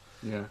laugh.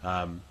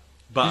 Yeah.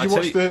 But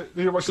did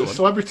you watch the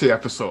celebrity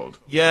episode?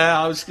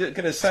 Yeah, I was going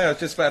to say, I was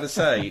just about to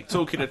say,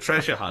 talking of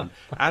Treasure Hunt,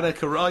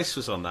 Annika Rice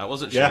was on that,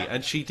 wasn't she? Yeah.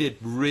 And she did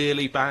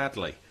really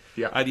badly.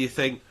 Yeah. And you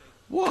think,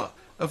 what?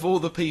 Of all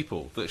the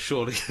people, that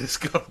surely has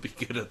got to be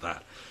good at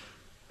that.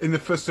 In the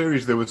first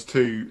series, there was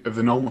two of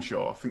the normal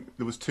show. I think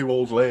there was two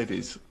old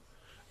ladies,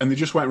 and they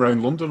just went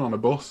around London on a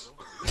bus.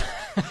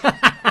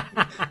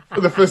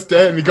 For the first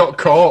day, and they got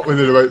caught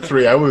within about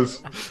 3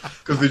 hours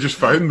because they just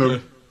found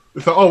them.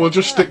 They thought, oh, we'll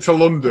just stick to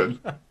London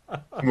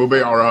and we'll be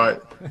all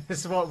right. This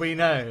is what we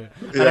know.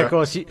 Yeah. And of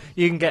course, you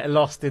can get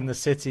lost in the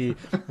city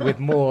with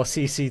more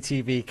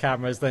CCTV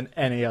cameras than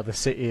any other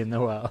city in the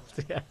world.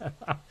 Yeah,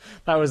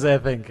 that was their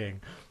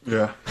thinking.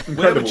 Yeah.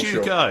 Where would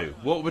you go?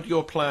 What would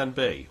your plan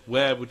be?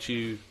 Where would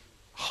you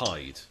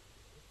hide?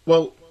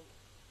 Well,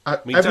 I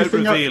mean, don't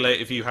reveal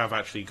it if you have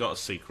actually got a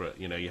secret.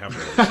 You haven't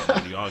really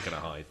something you are going to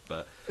hide.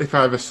 But if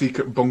I have a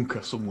secret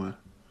bunker somewhere,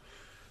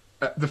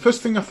 the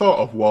first thing I thought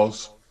of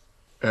was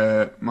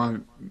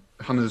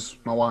Hannah's,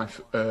 my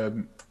wife.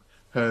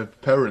 Her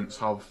parents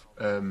have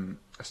a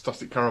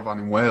static caravan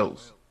in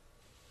Wales,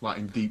 like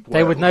in deep Wales.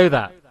 They would know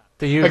that.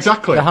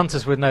 Exactly. The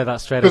hunters would know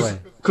that straight away.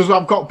 Because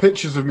I've got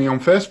pictures of me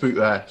on Facebook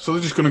there, so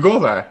they're just going to go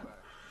there.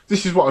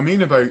 This is what I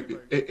mean about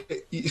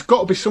it. It's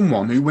got to be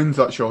someone who wins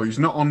that show, who's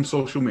not on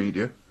social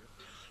media,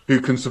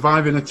 who can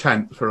survive in a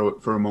tent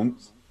for a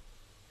month,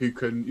 who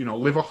can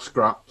live off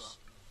scraps,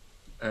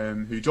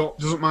 who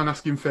doesn't mind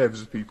asking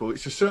favours of people.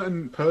 It's a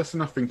certain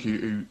person, I think,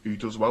 who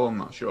does well on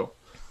that show.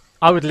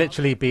 I would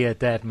literally be a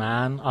dead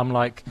man. I'm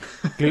like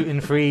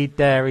gluten-free,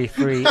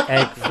 dairy-free,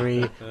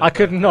 egg-free. I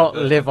could not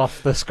live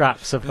off the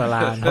scraps of the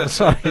land. I'm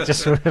sorry, it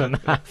just wouldn't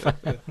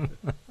happen.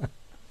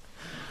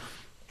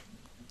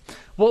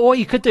 Well, what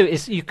you could do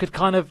is you could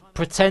kind of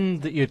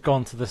pretend that you'd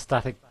gone to the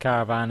static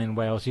caravan in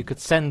Wales. You could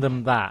send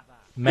them that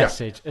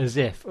message as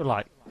if,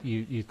 like,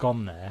 you'd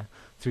gone there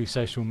through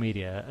social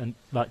media and,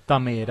 like,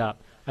 dummy it up.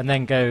 And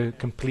then go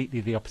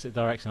completely the opposite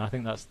direction. I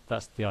think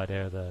that's the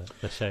idea of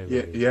the show.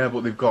 Really. Yeah,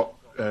 but they've got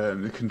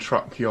they can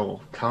track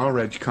your car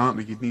reg, can't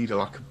they? You'd need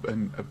a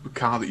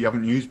car that you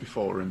haven't used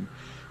before and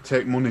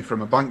take money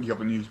from a bank you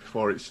haven't used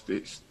before. It's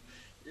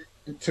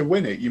to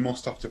win it, you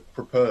must have to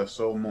prepare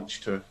so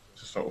much to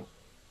sort of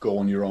go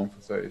on your own for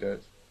 30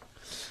 days.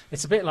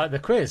 It's a bit like the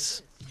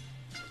quiz.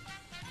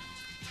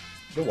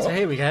 The what? So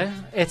here we go.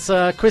 It's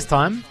quiz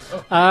time,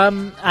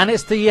 and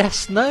it's the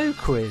yes/no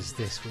quiz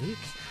this week.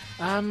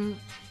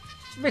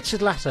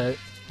 Richard Latto,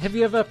 have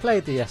you ever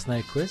played the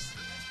yes/no quiz?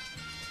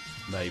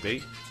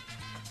 Maybe.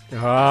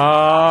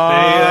 Oh,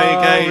 there you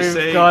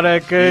go. We've got a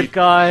good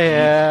guy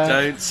here.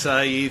 Don't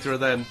say either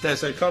of them.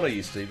 Des O'Connor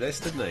used to do this,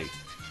 didn't he?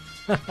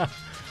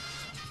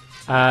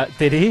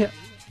 Did he?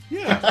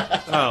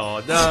 Yeah.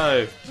 Oh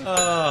no.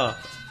 Oh.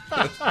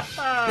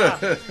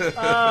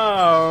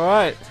 Oh,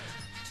 right.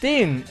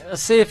 Dean,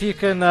 see if you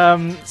can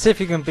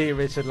beat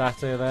Richard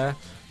Latto there.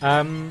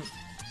 Do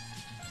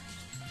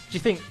you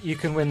think you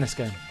can win this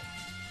game?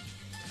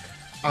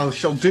 I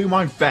shall do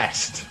my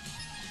best.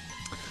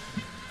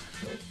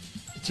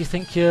 Do you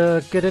think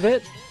you're good at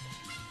it?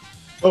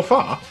 So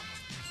far?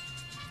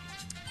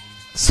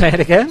 Say it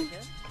again?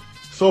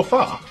 So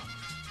far?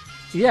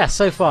 Yeah,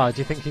 so far. Do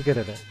you think you're good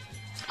at it?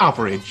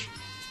 Average.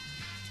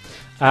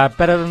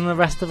 Better than the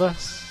rest of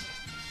us?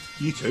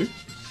 You too?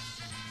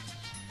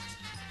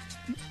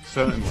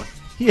 Certainly.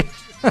 Yeah.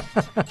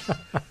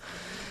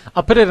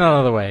 I'll put it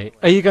another way.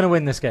 Are you going to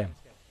win this game?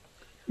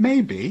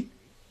 Maybe.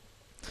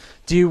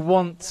 Do you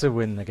want to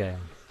win the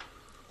game?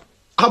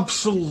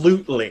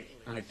 Absolutely,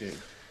 I do.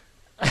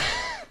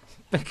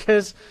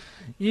 Because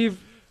you've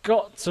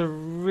got to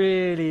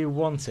really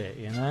want it,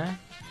 you know?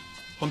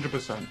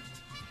 100%.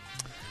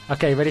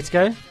 Okay, ready to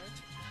go?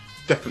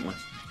 Definitely.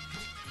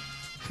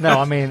 No,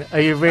 I mean, are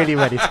you really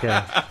ready to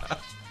go?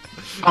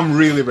 I'm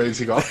really ready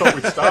to go. I thought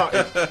we'd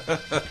started.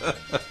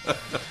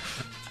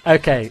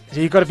 Okay,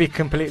 so you've got to be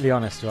completely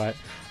honest, right?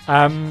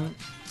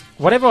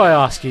 Whatever I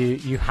ask you,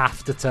 you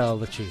have to tell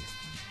the truth.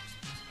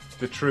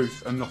 The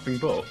truth and nothing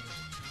but.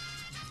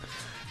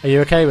 Are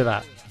you okay with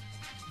that?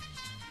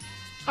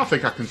 I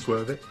think I can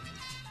swerve it.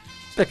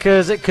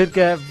 Because it could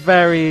get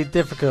very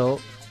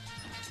difficult.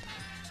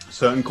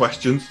 Certain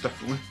questions,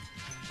 definitely.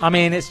 I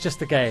mean, it's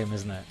just a game,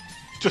 isn't it?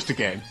 Just a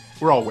game.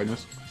 We're all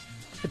winners.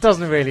 It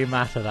doesn't really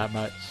matter that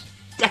much.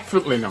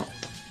 Definitely not.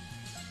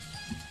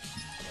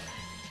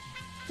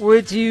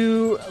 Would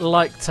you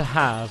like to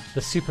have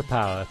the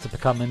superpower to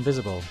become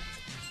invisible?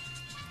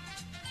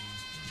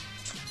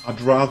 I'd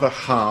rather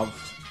have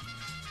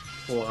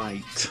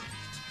flight.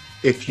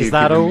 If you Is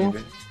that all?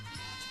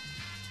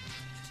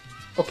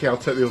 Okay, I'll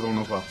take the other one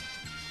as well.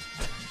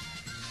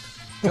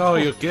 Oh,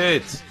 you're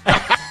good.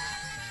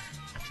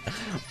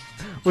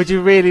 Would you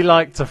really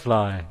like to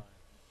fly?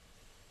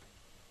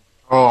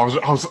 Oh,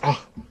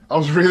 I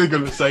was really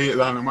going to say it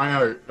then. Am I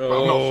out? But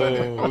I'm not saying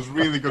it. I was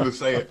really going to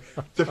say it.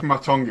 Tip of my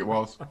tongue it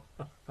was.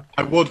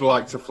 I would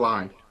like to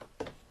fly.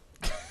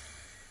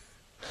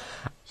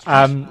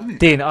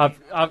 Dean,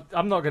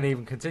 I'm not going to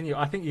even continue.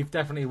 I think you've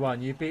definitely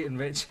won. You've beaten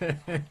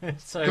Richard.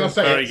 so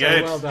Very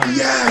good. Well done.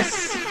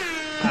 Yes!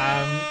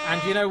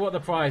 And you know what the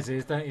prize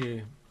is, don't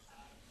you?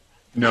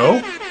 No?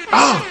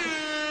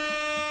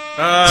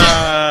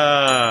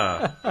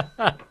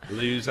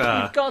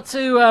 Loser. You've got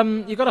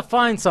to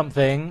find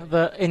something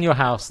that in your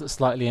house that's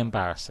slightly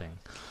embarrassing.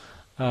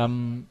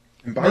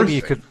 Maybe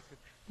you could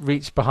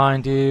reach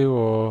behind you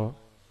or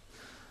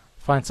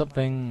find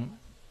something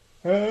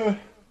just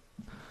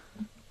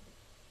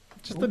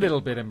a little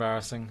bit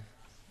embarrassing.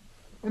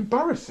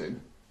 Embarrassing?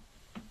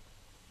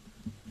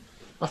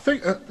 I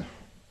think.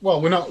 Well,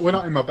 we're not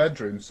in my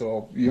bedroom,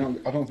 so I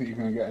don't think you're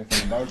going to get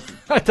anything embarrassing.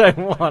 I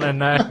don't want to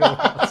know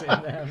what's in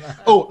there. Man.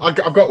 Oh, I've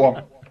got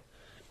one.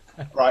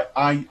 Right,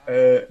 I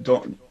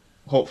don't.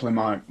 Hopefully,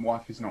 my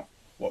wife is not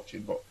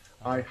watching, but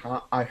I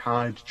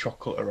hide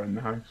chocolate around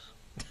the house.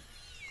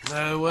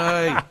 No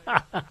way.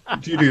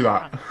 Do you do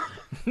that?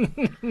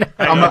 No.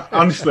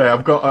 Honestly,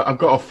 I've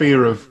got a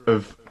fear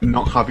of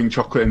not having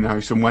chocolate in the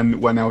house, and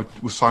when I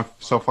was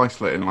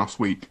self-isolating last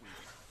week,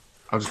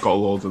 I just got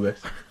loads of this.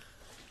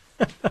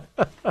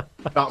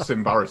 That's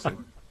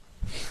embarrassing.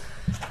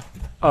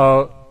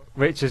 Oh,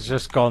 Richard's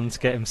just gone to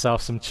get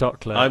himself some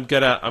chocolate. I'm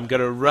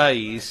gonna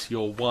raise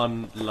your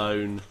one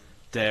lone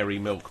dairy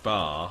milk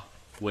bar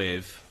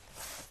with.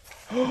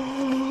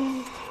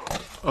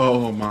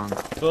 Oh man!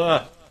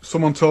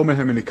 Someone told me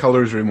how many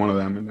calories are in one of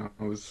them, and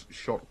I was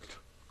shocked.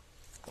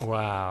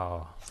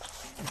 Wow!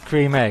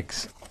 Cream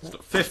eggs.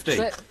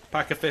 50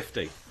 pack of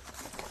 50. Those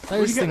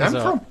Where'd you get things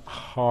them are from?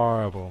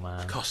 horrible,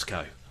 man.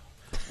 Costco.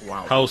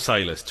 Wow.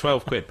 Wholesalers,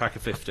 12 quid, pack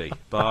of 50.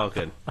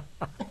 Bargain.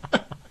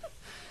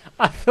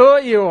 I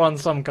thought you were on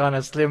some kind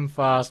of slim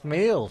fast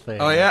meal thing.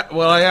 Oh, yeah?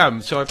 Well, I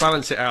am. So I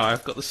balance it out.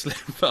 I've got the slim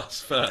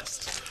fast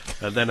first.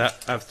 And then I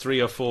have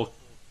 3 or 4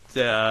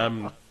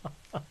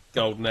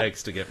 golden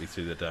eggs to get me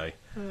through the day.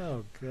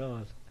 Oh,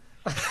 God.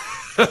 In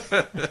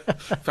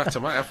fact, I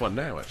might have one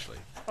now, actually.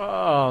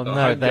 Oh,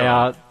 no,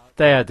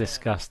 they are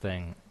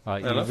disgusting.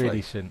 Like, you lovely.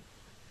 really shouldn't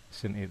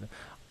eat them.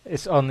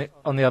 It's on the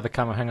other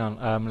camera. Hang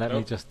on. Let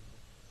me just...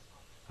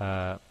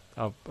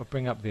 I'll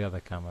bring up the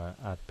other camera.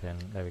 Add pin.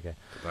 There we go.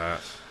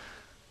 That.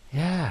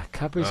 Yeah,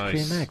 Cadbury's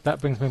Nice. cream egg.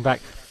 That brings me back.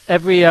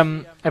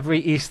 Every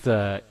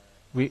Easter,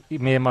 me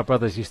and my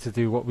brothers used to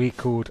do what we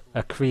called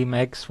a cream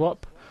egg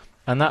swap,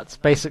 and that's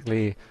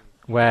basically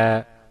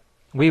where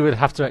we would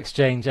have to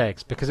exchange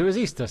eggs because it was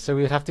Easter, so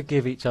we would have to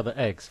give each other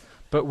eggs.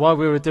 But while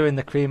we were doing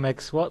the cream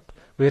egg swap,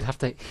 we would have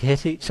to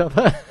hit each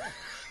other.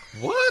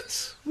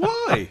 What?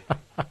 Why?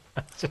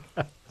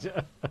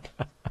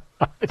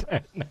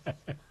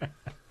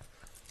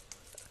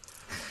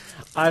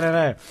 I don't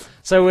know.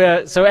 So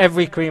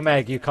every cream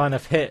egg, you kind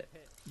of hit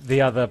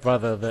the other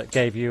brother that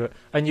gave you,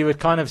 and you would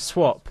kind of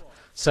swap.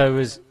 So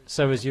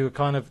as you were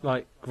kind of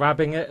like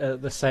grabbing it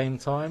at the same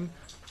time.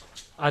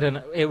 I don't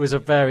know. It was a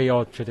very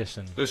odd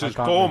tradition. This I is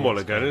can't Cornwall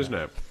really again,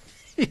 explain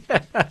isn't it?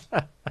 Yeah.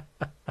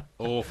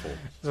 Awful.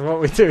 That's what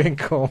we do in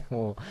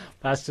Cornwall.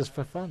 That's just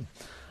for fun.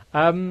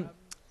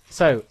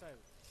 So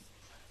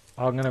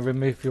I'm going to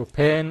remove your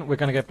pin. We're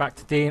going to go back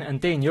to Dean.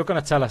 And Dean, you're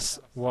going to tell us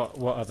what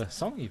other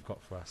song you've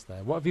got for us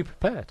there. What have you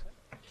prepared?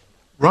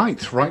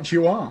 Right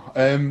you are.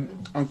 I'm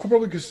probably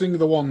going to sing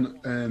the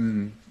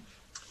one...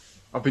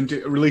 I've been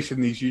releasing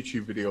these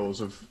YouTube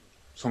videos of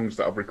songs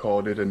that I've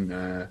recorded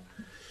and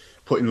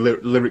putting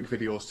lyric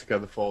videos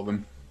together for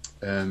them.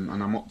 And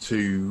I'm up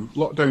to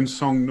lockdown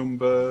song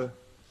number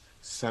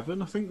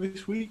 7, I think,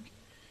 this week,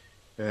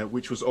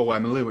 which was Oh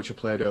Emily, which I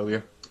played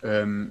earlier.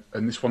 And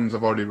this one's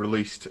I've already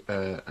released.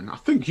 And I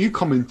think you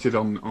commented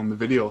on the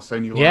video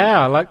saying you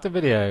I liked the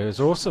video. It was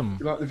awesome.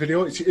 You like the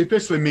video? It's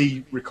basically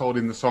me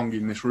recording the song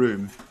in this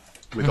room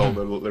with all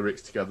the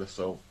lyrics together.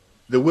 So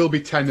there will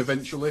be 10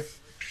 eventually.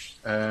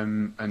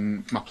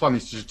 And my plan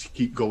is just to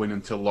keep going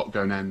until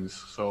lockdown ends.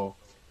 So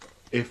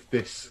if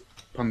this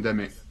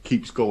pandemic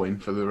keeps going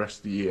for the rest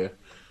of the year,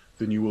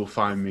 then you will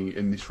find me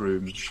in this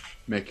room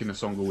making a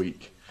song a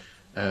week,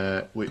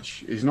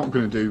 which is not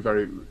going to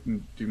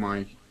do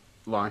my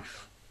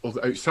life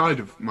outside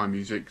of my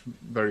music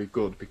very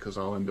good because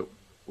I'll end up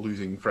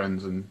losing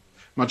friends and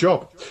my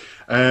job.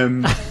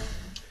 But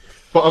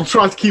I'll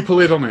try to keep a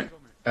lid on it.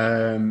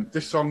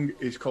 This song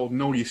is called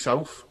Know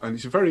Yourself, and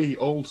it's a very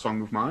old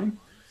song of mine.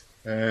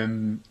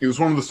 It was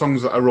one of the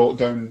songs that I wrote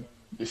down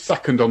the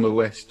second on the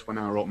list when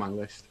I wrote my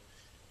list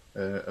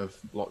of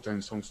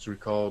lockdown songs to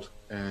record,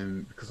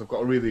 because I've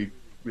got a really,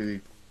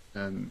 really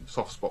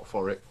soft spot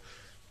for it.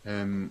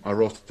 I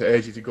wrote it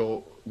ages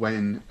ago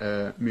when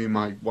me and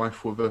my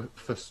wife were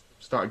first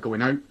started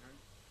going out,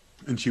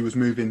 and she was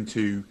moving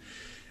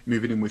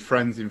in with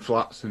friends in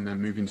flats, and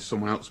then moving to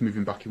someone else,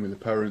 moving back in with her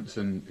parents,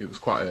 and it was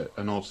quite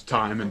an odd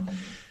time. And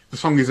the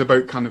song is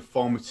about kind of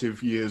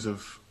formative years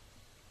of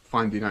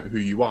finding out who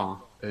you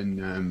are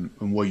and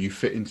where you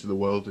fit into the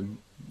world and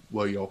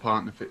where your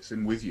partner fits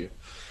in with you,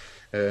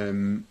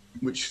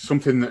 which is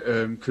something that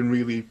can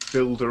really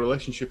build a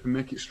relationship and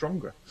make it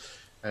stronger.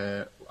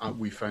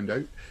 We found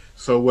out.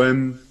 So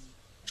I'm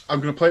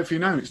going to play it for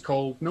you now. It's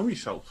called Know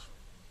Yourself.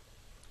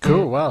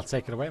 Cool. Well,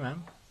 take it away,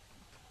 man.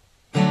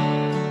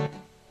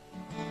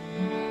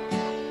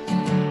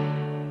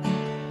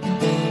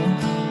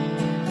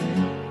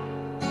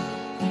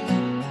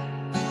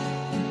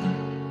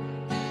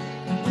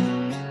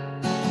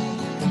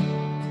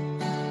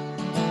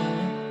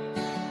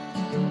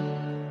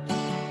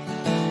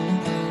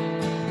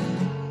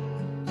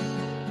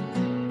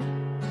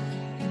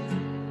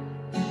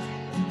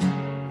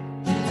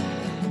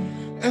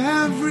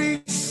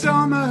 Every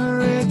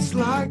summer it's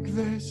like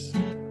this.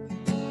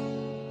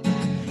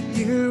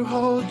 You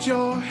hold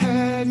your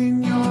head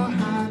in your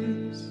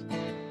hands.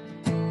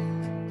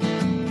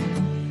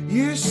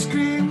 You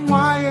scream,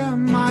 why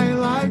am I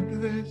like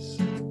this?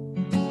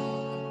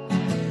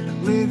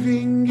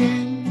 Living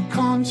in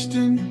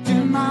constant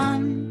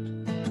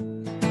demand.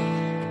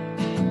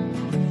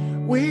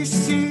 We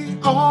see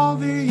all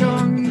the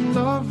young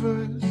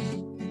lovers,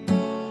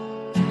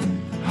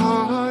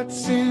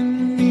 hearts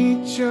in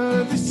each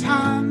other's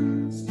hands,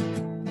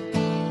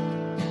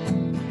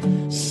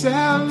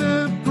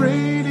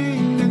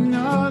 celebrating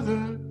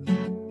another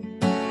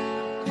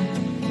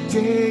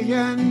day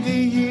and the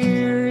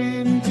year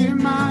in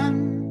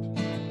demand.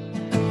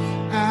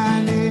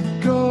 And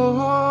it goes,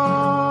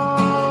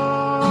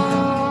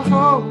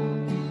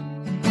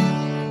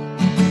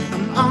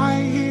 am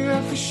I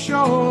here for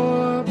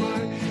sure?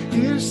 But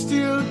you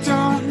still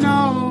don't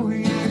know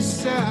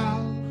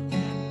yourself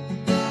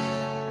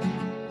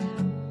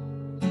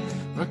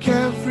like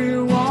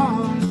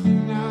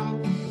everyone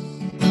else.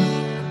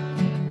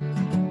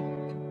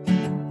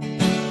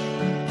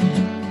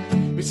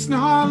 It's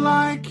not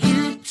like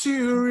you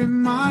to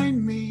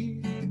remind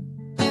me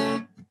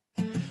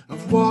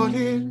of what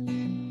it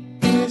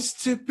is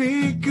to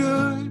be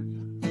good,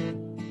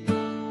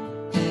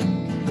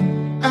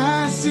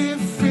 as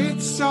if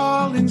it's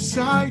all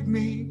inside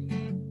me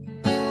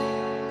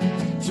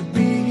to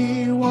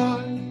be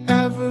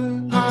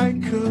whatever I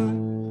could.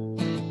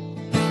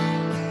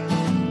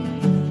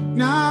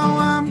 Now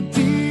I'm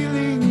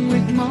dealing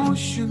with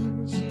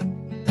motions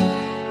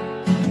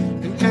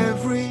and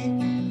every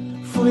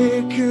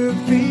flick of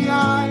the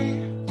eye,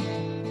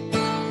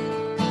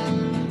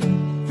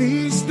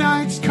 these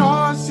nights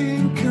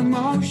causing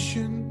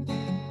commotion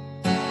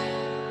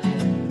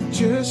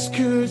just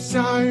 'cause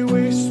I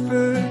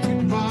whispered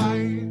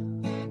goodbye.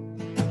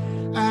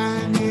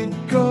 And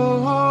it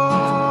goes,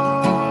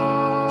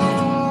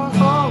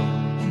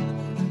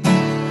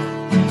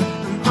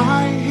 am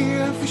I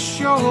here for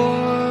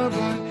sure,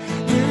 but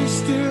you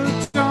still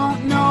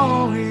don't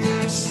know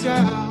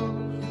yourself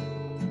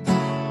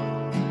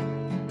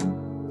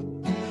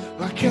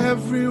like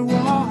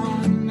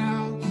everyone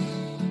else.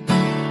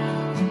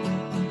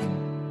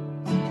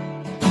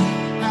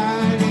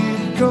 And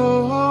it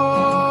goes,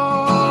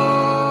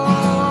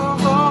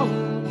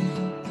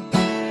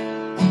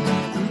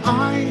 am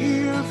I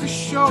here for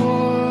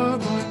sure,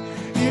 but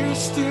you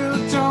still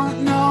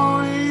don't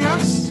know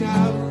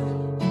yourself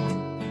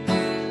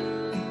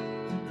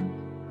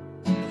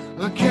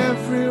like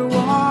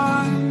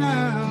everyone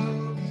else.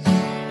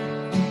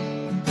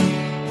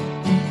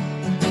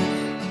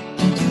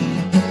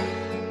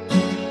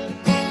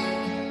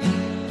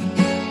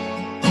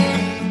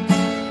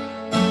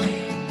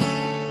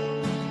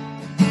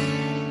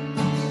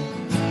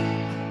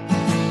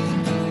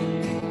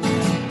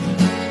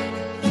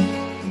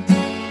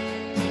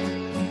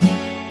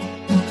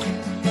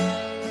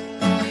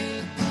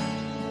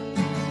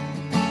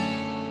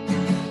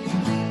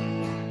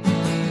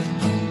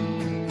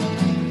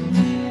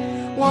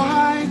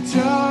 Why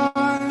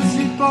does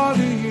it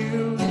bother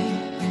you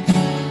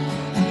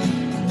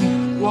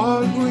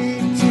what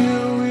we do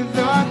with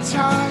our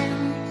time?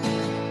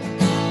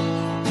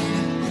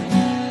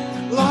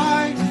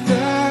 Like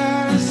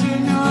there's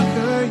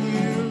another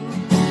you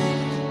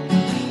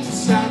to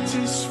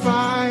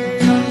satisfy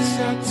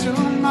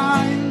unsettled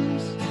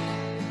minds.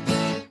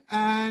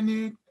 And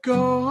it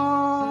goes,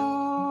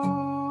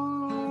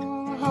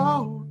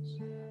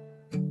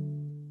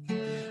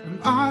 am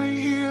I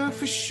here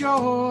for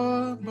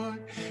sure, but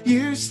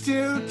you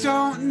still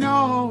don't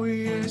know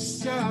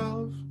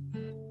yourself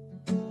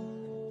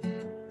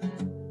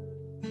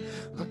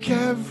like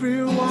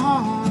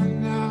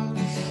everyone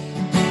else.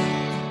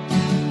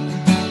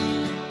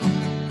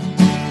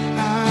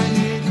 And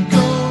it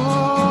goes,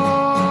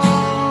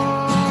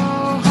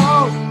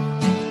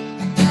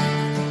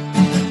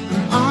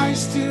 am I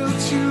still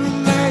too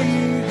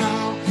late?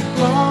 How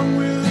long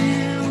will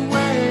you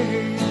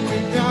wait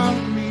without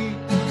me?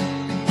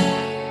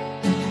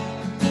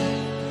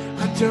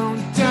 I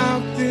don't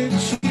doubt that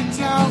you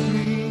doubt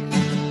me.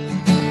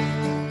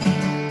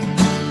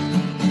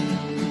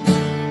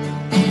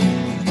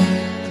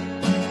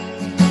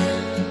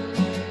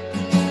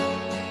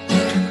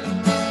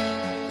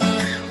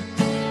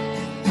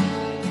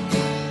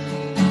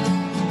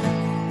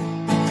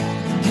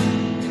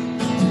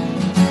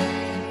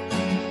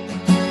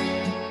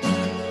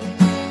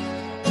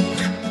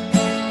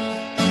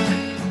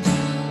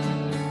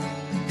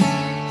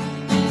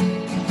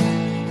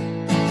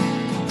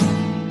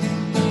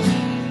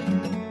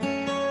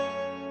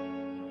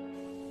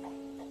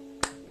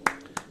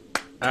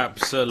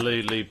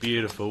 Absolutely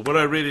beautiful. What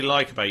I really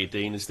like about you,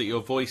 Dean, is that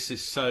your voice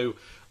is so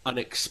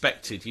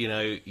unexpected. You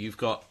know, you've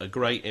got a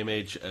great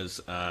image as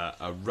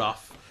a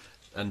rough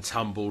and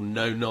tumble,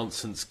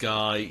 no-nonsense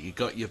guy. You've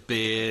got your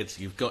beard.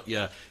 You've got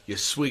you're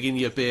swigging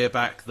your beer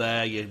back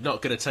there. You're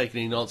not going to take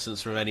any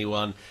nonsense from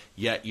anyone,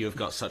 yet you've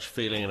got such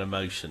feeling and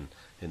emotion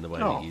in the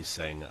way that you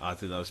sing. I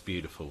think that was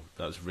beautiful.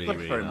 That was really,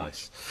 really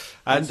nice.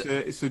 And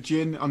it's a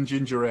gin and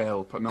ginger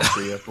ale, but not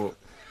beer, but...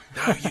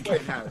 No, you're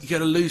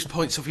going to lose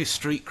points off your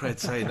street cred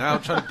saying, now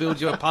I'm trying to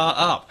build your part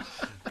up.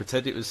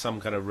 Pretend it was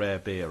some kind of rare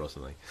beer or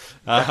something.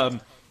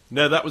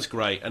 No, that was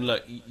great. And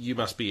look, you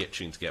must be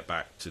itching to get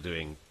back to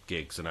doing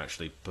gigs and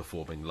actually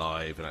performing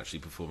live and actually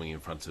performing in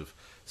front of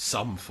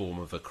some form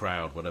of a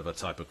crowd, whatever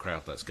type of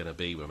crowd that's going to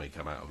be when we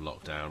come out of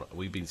lockdown.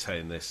 We've been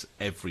saying this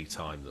every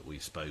time that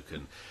we've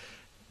spoken.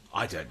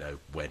 I don't know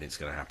when it's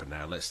going to happen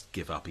now. Let's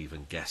give up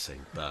even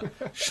guessing. But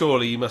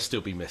surely you must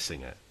still be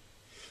missing it.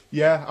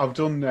 Yeah, I've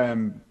done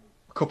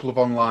a couple of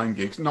online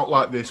gigs, not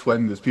like this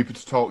when there's people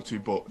to talk to,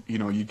 but you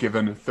know, you're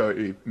given a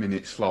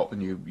 30-minute slot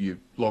and you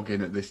log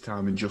in at this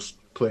time and just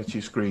play to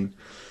your screen.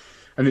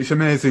 And it's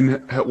amazing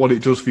what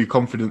it does for your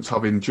confidence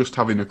having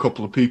a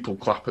couple of people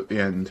clap at the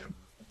end,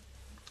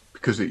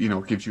 because it, you know,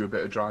 gives you a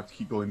bit of drive to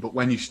keep going. But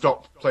when you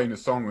stop playing a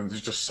song and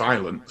there's just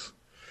silence,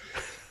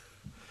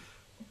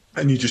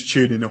 and you're just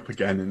tuning up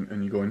again,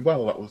 and you're going,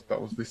 well,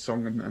 that was this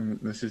song, and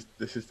this is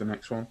the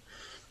next one.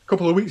 A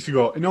couple of weeks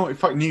ago, you know, in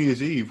fact, New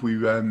Year's Eve,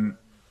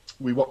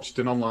 we watched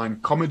an online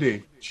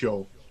comedy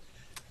show,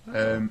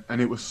 and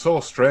it was so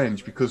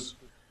strange because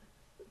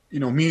you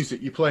know,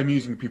 music. You play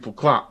music and people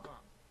clap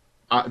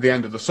at the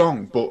end of the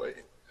song, but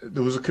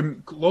there was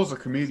loads of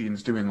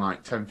comedians doing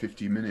like 10,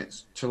 15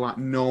 minutes to like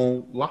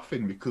no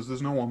laughing because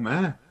there's no one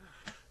there.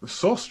 It was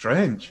so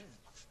strange.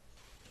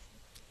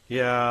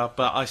 Yeah,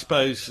 but I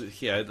suppose,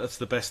 that's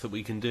the best that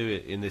we can do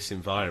it in this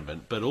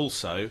environment. But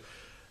also,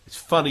 it's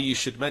funny you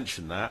should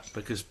mention that,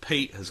 because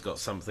Pete has got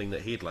something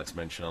that he'd like to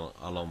mention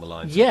along the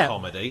lines of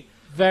comedy.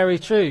 Very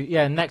true.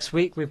 Yeah, next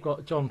week we've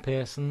got John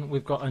Pearson.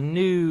 We've got a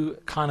new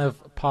kind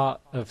of part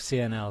of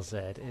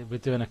CNLZ. We're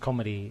doing a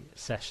comedy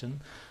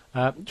session.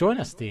 Join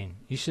us, Dean.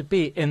 You should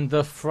be in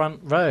the front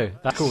row.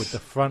 That's called the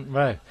front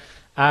row.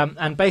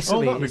 And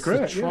basically, that'd be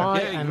great. To try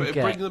and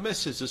bring the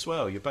missus as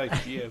well. You're both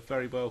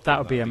very welcome. That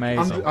would be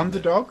amazing. And the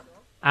dog.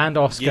 And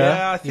Oscar.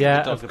 Yeah, I think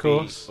the dog of would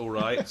course. be all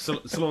right,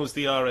 so long as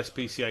the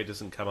RSPCA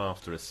doesn't come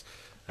after us,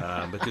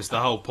 because the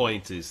whole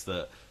point is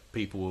that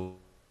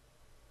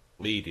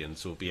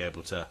comedians will be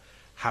able to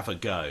have a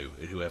go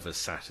at whoever's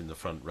sat in the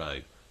front row.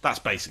 That's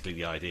basically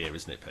the idea,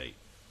 isn't it, Pete?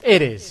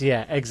 It is,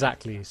 yeah,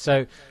 exactly.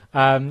 So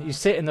you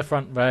sit in the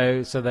front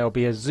row, so there'll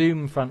be a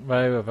Zoom front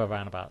row of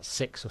around about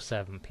 6 or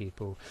 7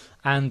 people,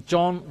 and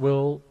John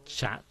will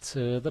chat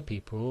to the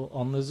people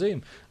on the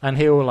Zoom, and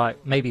he'll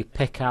like maybe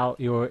pick out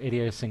your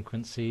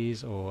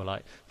idiosyncrasies or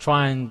like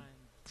try and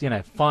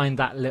find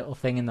that little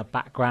thing in the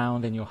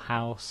background in your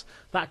house,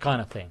 that kind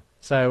of thing.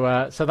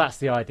 So that's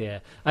the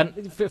idea.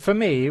 And for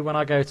me, when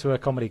I go to a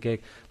comedy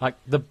gig, like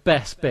the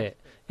best bit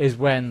is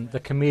when the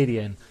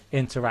comedian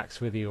interacts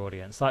with the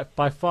audience. Like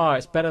by far,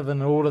 it's better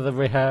than all of the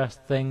rehearsed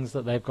things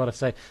that they've got to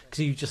say, because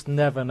you just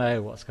never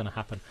know what's going to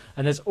happen.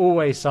 And there's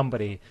always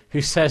somebody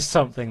who says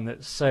something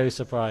that's so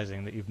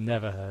surprising that you've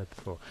never heard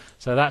before.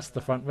 So that's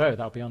the front row.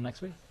 That'll be on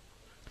next week.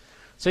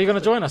 So you're going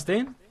to join us,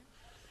 Dean?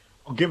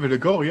 I'll give it a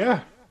go.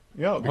 Yeah,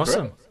 it'll be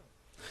awesome. Great.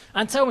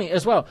 And tell me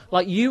as well,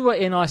 like you were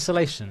in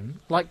isolation.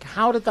 Like,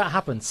 how did that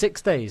happen?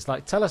 6 days.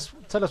 Like, tell us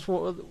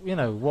what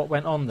what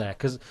went on there,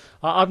 because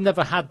I've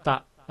never had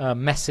that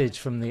message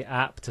from the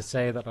app to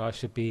say that I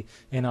should be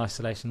in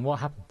isolation. What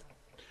happened?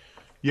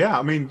 Yeah,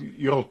 I mean,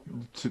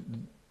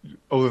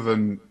 other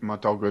than my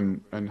dog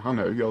and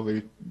Hannah, you're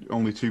the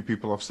only 2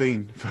 people I've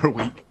seen for a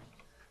week.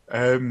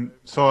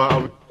 So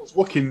I was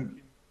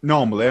working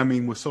normally. I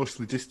mean, we're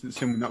socially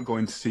distancing. We're not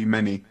going to see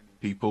many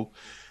people.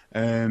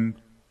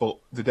 But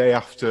the day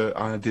after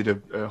I did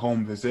a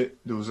home visit,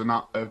 there was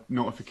a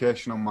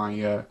notification on my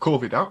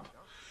COVID app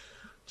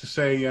to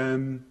say,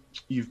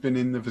 you've been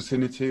in the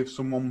vicinity of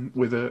someone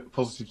with a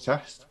positive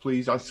test.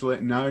 Please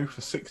isolate now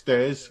for 6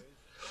 days.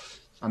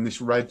 And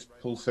this red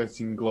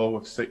pulsating glow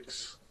of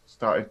 6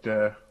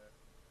 started,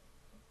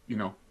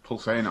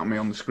 pulsating at me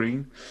on the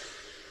screen.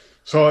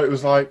 So it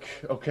was like,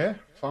 okay,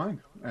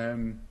 fine.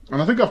 And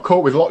I think I've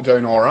coped with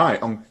lockdown all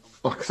right.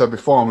 Like I said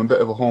before, I'm a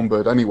bit of a home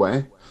bird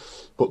anyway.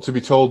 But to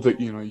be told that,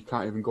 you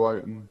can't even go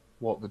out and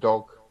walk the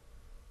dog,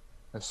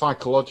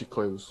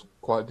 psychologically was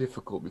quite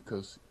difficult,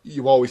 because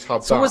you always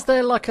have that. So was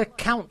there like a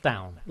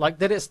countdown? Like,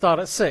 did it start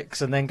at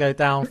 6 and then go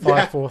down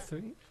 5, 4,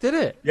 3? Did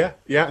it? Yeah.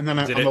 And then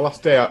on the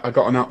last day, I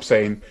got an app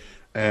saying,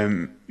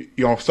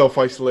 your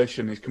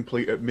self-isolation is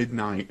complete at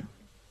midnight.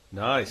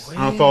 Nice. And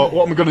I thought,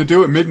 what am I going to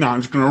do at midnight?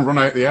 I'm just going to run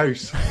out of the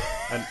house.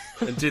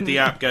 And did the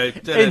app go...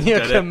 in your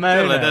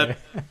kimono.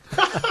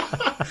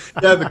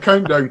 Yeah, the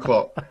countdown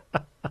clock.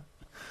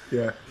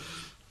 Yeah.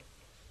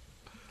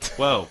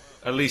 Well,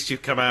 at least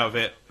you've come out of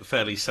it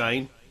fairly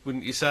sane,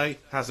 wouldn't you say?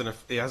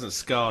 It hasn't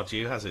scarred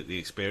you, has it, the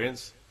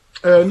experience?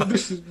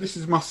 This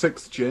is my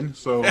 6th gin,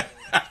 so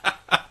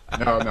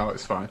no,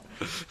 it's fine.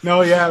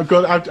 No, yeah, I've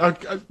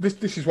got.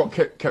 This is what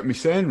kept me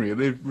sane,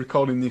 really.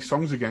 Recording these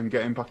songs again,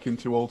 getting back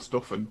into old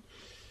stuff, and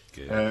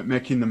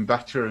making them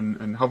better,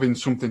 and having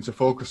something to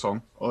focus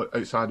on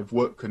outside of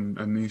work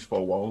and these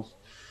 4 walls.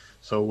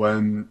 So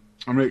I'm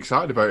really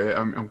excited about it.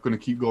 I'm going to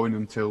keep going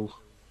until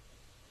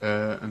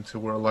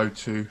we're allowed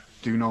to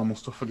do normal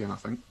stuff again, I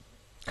think.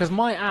 Because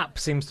my app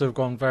seems to have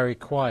gone very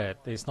quiet.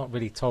 It's not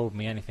really told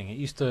me anything. It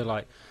used to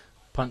like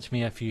punch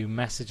me a few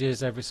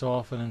messages every so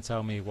often and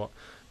tell me what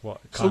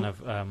kind of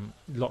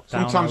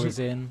lockdown I was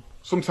in.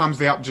 Sometimes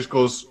the app just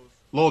goes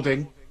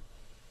loading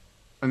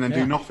and then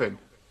do nothing.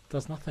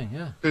 Does nothing,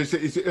 yeah.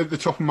 It's at the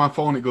top of my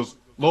phone, it goes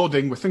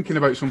loading, we're thinking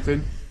about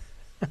something.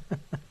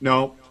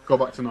 No, go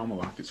back to normal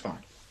life, it's fine.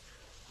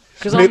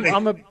 Because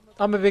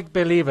I'm a big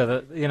believer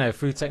that,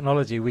 through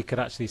technology we could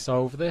actually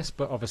solve this,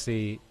 but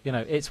obviously,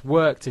 it's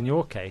worked in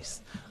your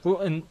case. Well,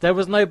 and there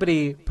was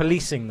nobody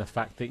policing the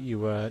fact that you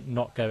were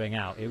not going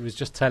out. It was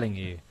just telling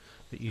you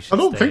that you should I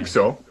don't think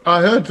so.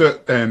 I heard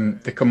that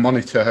they can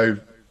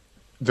monitor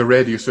the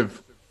radius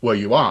of where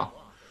you are,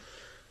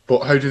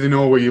 but how do they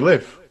know where you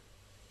live?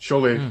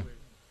 Surely,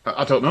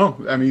 I don't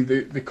know. I mean,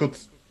 they could.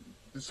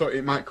 So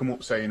it might come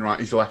up saying, right,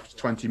 he's left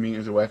 20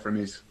 metres away from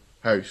his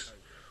house.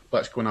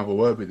 Let's go and have a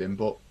word with him.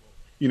 But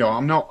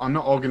I'm not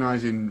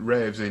organising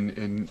raves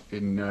in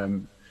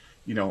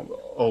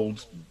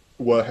old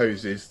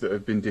warehouses that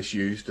have been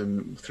disused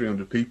and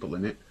 300 people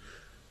in it.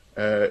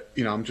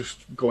 I'm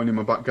just going in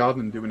my back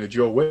garden and doing a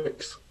Joe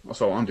Wicks.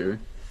 That's all I'm doing.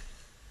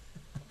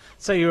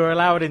 So you were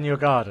allowed in your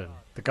garden?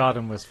 The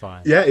garden was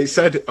fine. Yeah, it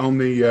said on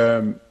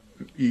the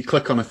you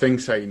click on a thing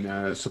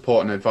saying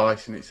support and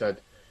advice, and it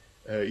said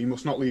you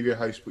must not leave your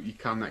house, but you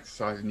can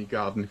exercise in your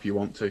garden if you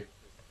want to.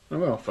 Oh,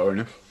 well, fair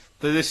enough.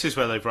 This is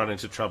where they've run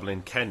into trouble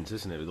in Kent,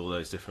 isn't it, with all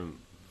those different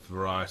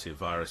variety of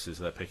viruses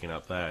they're picking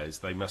up there. Is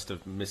they must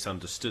have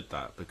misunderstood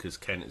that, because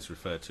Kent is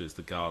referred to as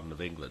the Garden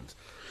of England,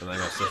 and they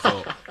must have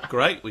thought,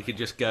 great, we can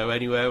just go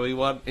anywhere we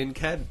want in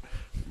Kent.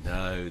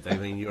 No, they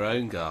mean your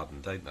own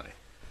garden, don't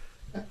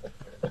they?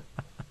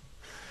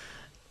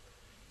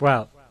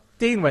 Well,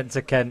 Dean went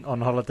to Kent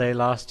on holiday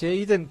last year.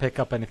 You didn't pick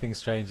up anything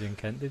strange in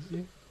Kent, did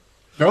you?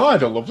 No, I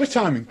had a lovely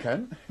time in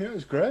Kent. Yeah, it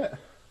was great.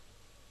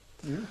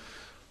 Yeah.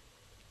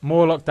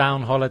 More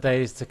lockdown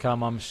holidays to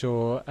come, I'm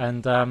sure.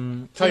 And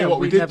tell you what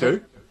we did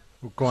do.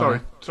 Sorry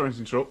to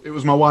interrupt. It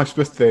was my wife's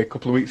birthday a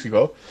couple of weeks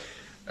ago,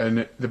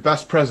 and the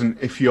best present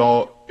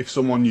if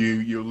someone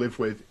you live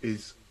with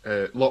is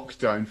locked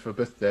down for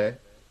birthday,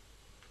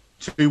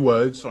 2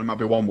 words, or it might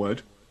be 1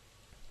 word,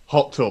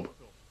 hot tub.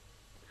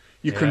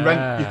 You can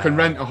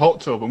rent a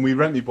hot tub, and we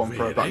rented one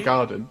for our back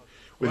garden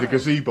with a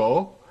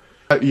gazebo.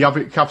 You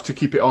have to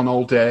keep it on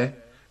all day.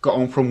 Got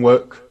home from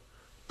work,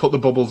 put the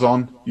bubbles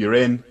on. You're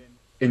in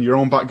your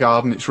own back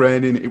garden. It's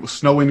raining. It was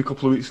snowing a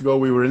couple of weeks ago.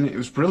 We were in it. It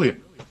was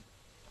brilliant.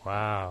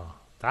 Wow,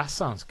 that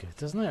sounds good,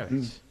 doesn't it?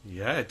 Rich?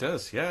 Yeah, it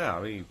does. Yeah,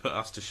 I mean, you put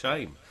us to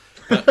shame.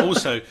 But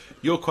also,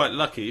 you're quite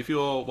lucky. If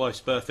your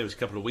wife's birthday was a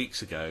couple of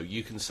weeks ago,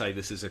 you can say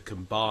this is a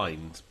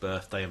combined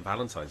birthday and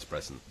Valentine's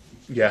present.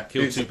 Yeah,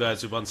 kill 2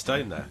 birds with 1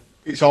 stone there.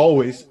 It's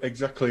always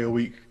exactly a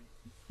week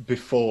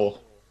before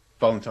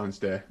Valentine's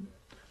Day,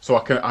 so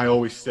I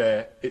always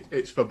say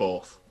it's for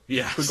both.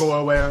 Yes. If we go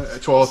away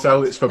to a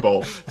hotel, it's for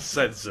both.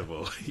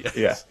 Sensible. Yes,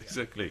 yeah,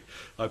 exactly.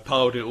 I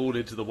piled it all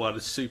into the one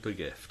super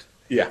gift.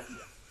 Yeah.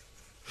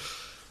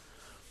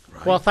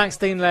 Right. Well, thanks,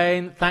 Dean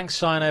Lane. Thanks,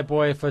 Shino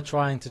Boy, for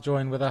trying to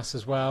join with us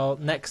as well.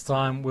 Next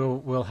time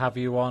we'll have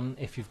you on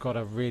if you've got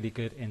a really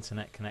good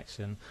internet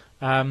connection.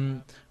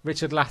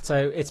 Richard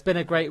Latto, it's been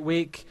a great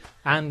week,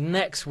 and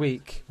next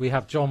week we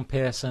have John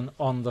Pearson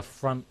on the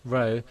front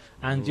row,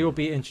 and you'll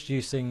be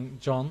introducing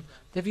John.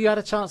 Have you had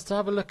a chance to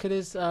have a look at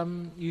his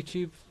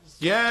YouTube?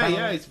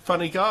 Yeah, he's a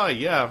funny guy.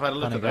 Yeah, I've had a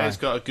look at that. He's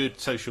got a good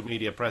social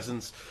media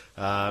presence.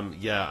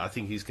 I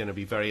think he's going to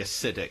be very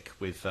acidic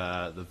with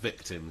the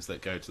victims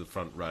that go to the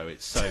front row.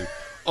 It's so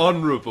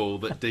honourable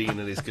that Dean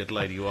and his good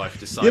lady wife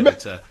decided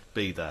to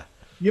be there.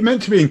 You're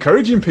meant to be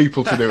encouraging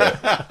people to do it.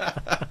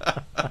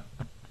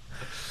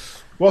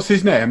 What's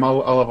his name?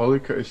 I'll have a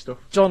look at his stuff.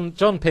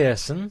 John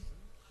Pearson.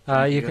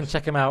 You can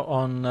check him out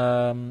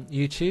on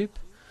YouTube.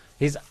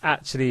 He's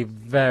actually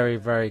very,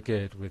 very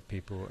good with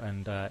people,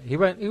 and he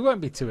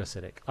won't be too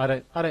acidic. I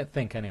don't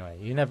think anyway.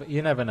 You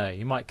never know.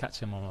 You might catch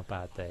him on a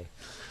bad day.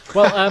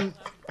 Well,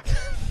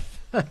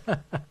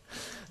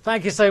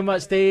 thank you so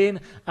much, Dean.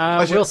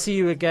 We'll see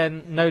you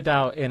again, no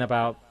doubt, in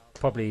about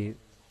probably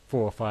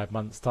 4 or 5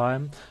 months'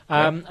 time.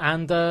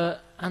 And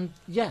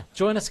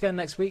join us again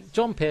next week.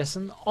 John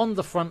Pearson on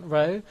the front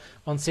row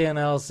on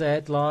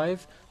CNLZ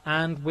Live,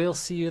 and we'll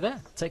see you there.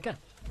 Take care.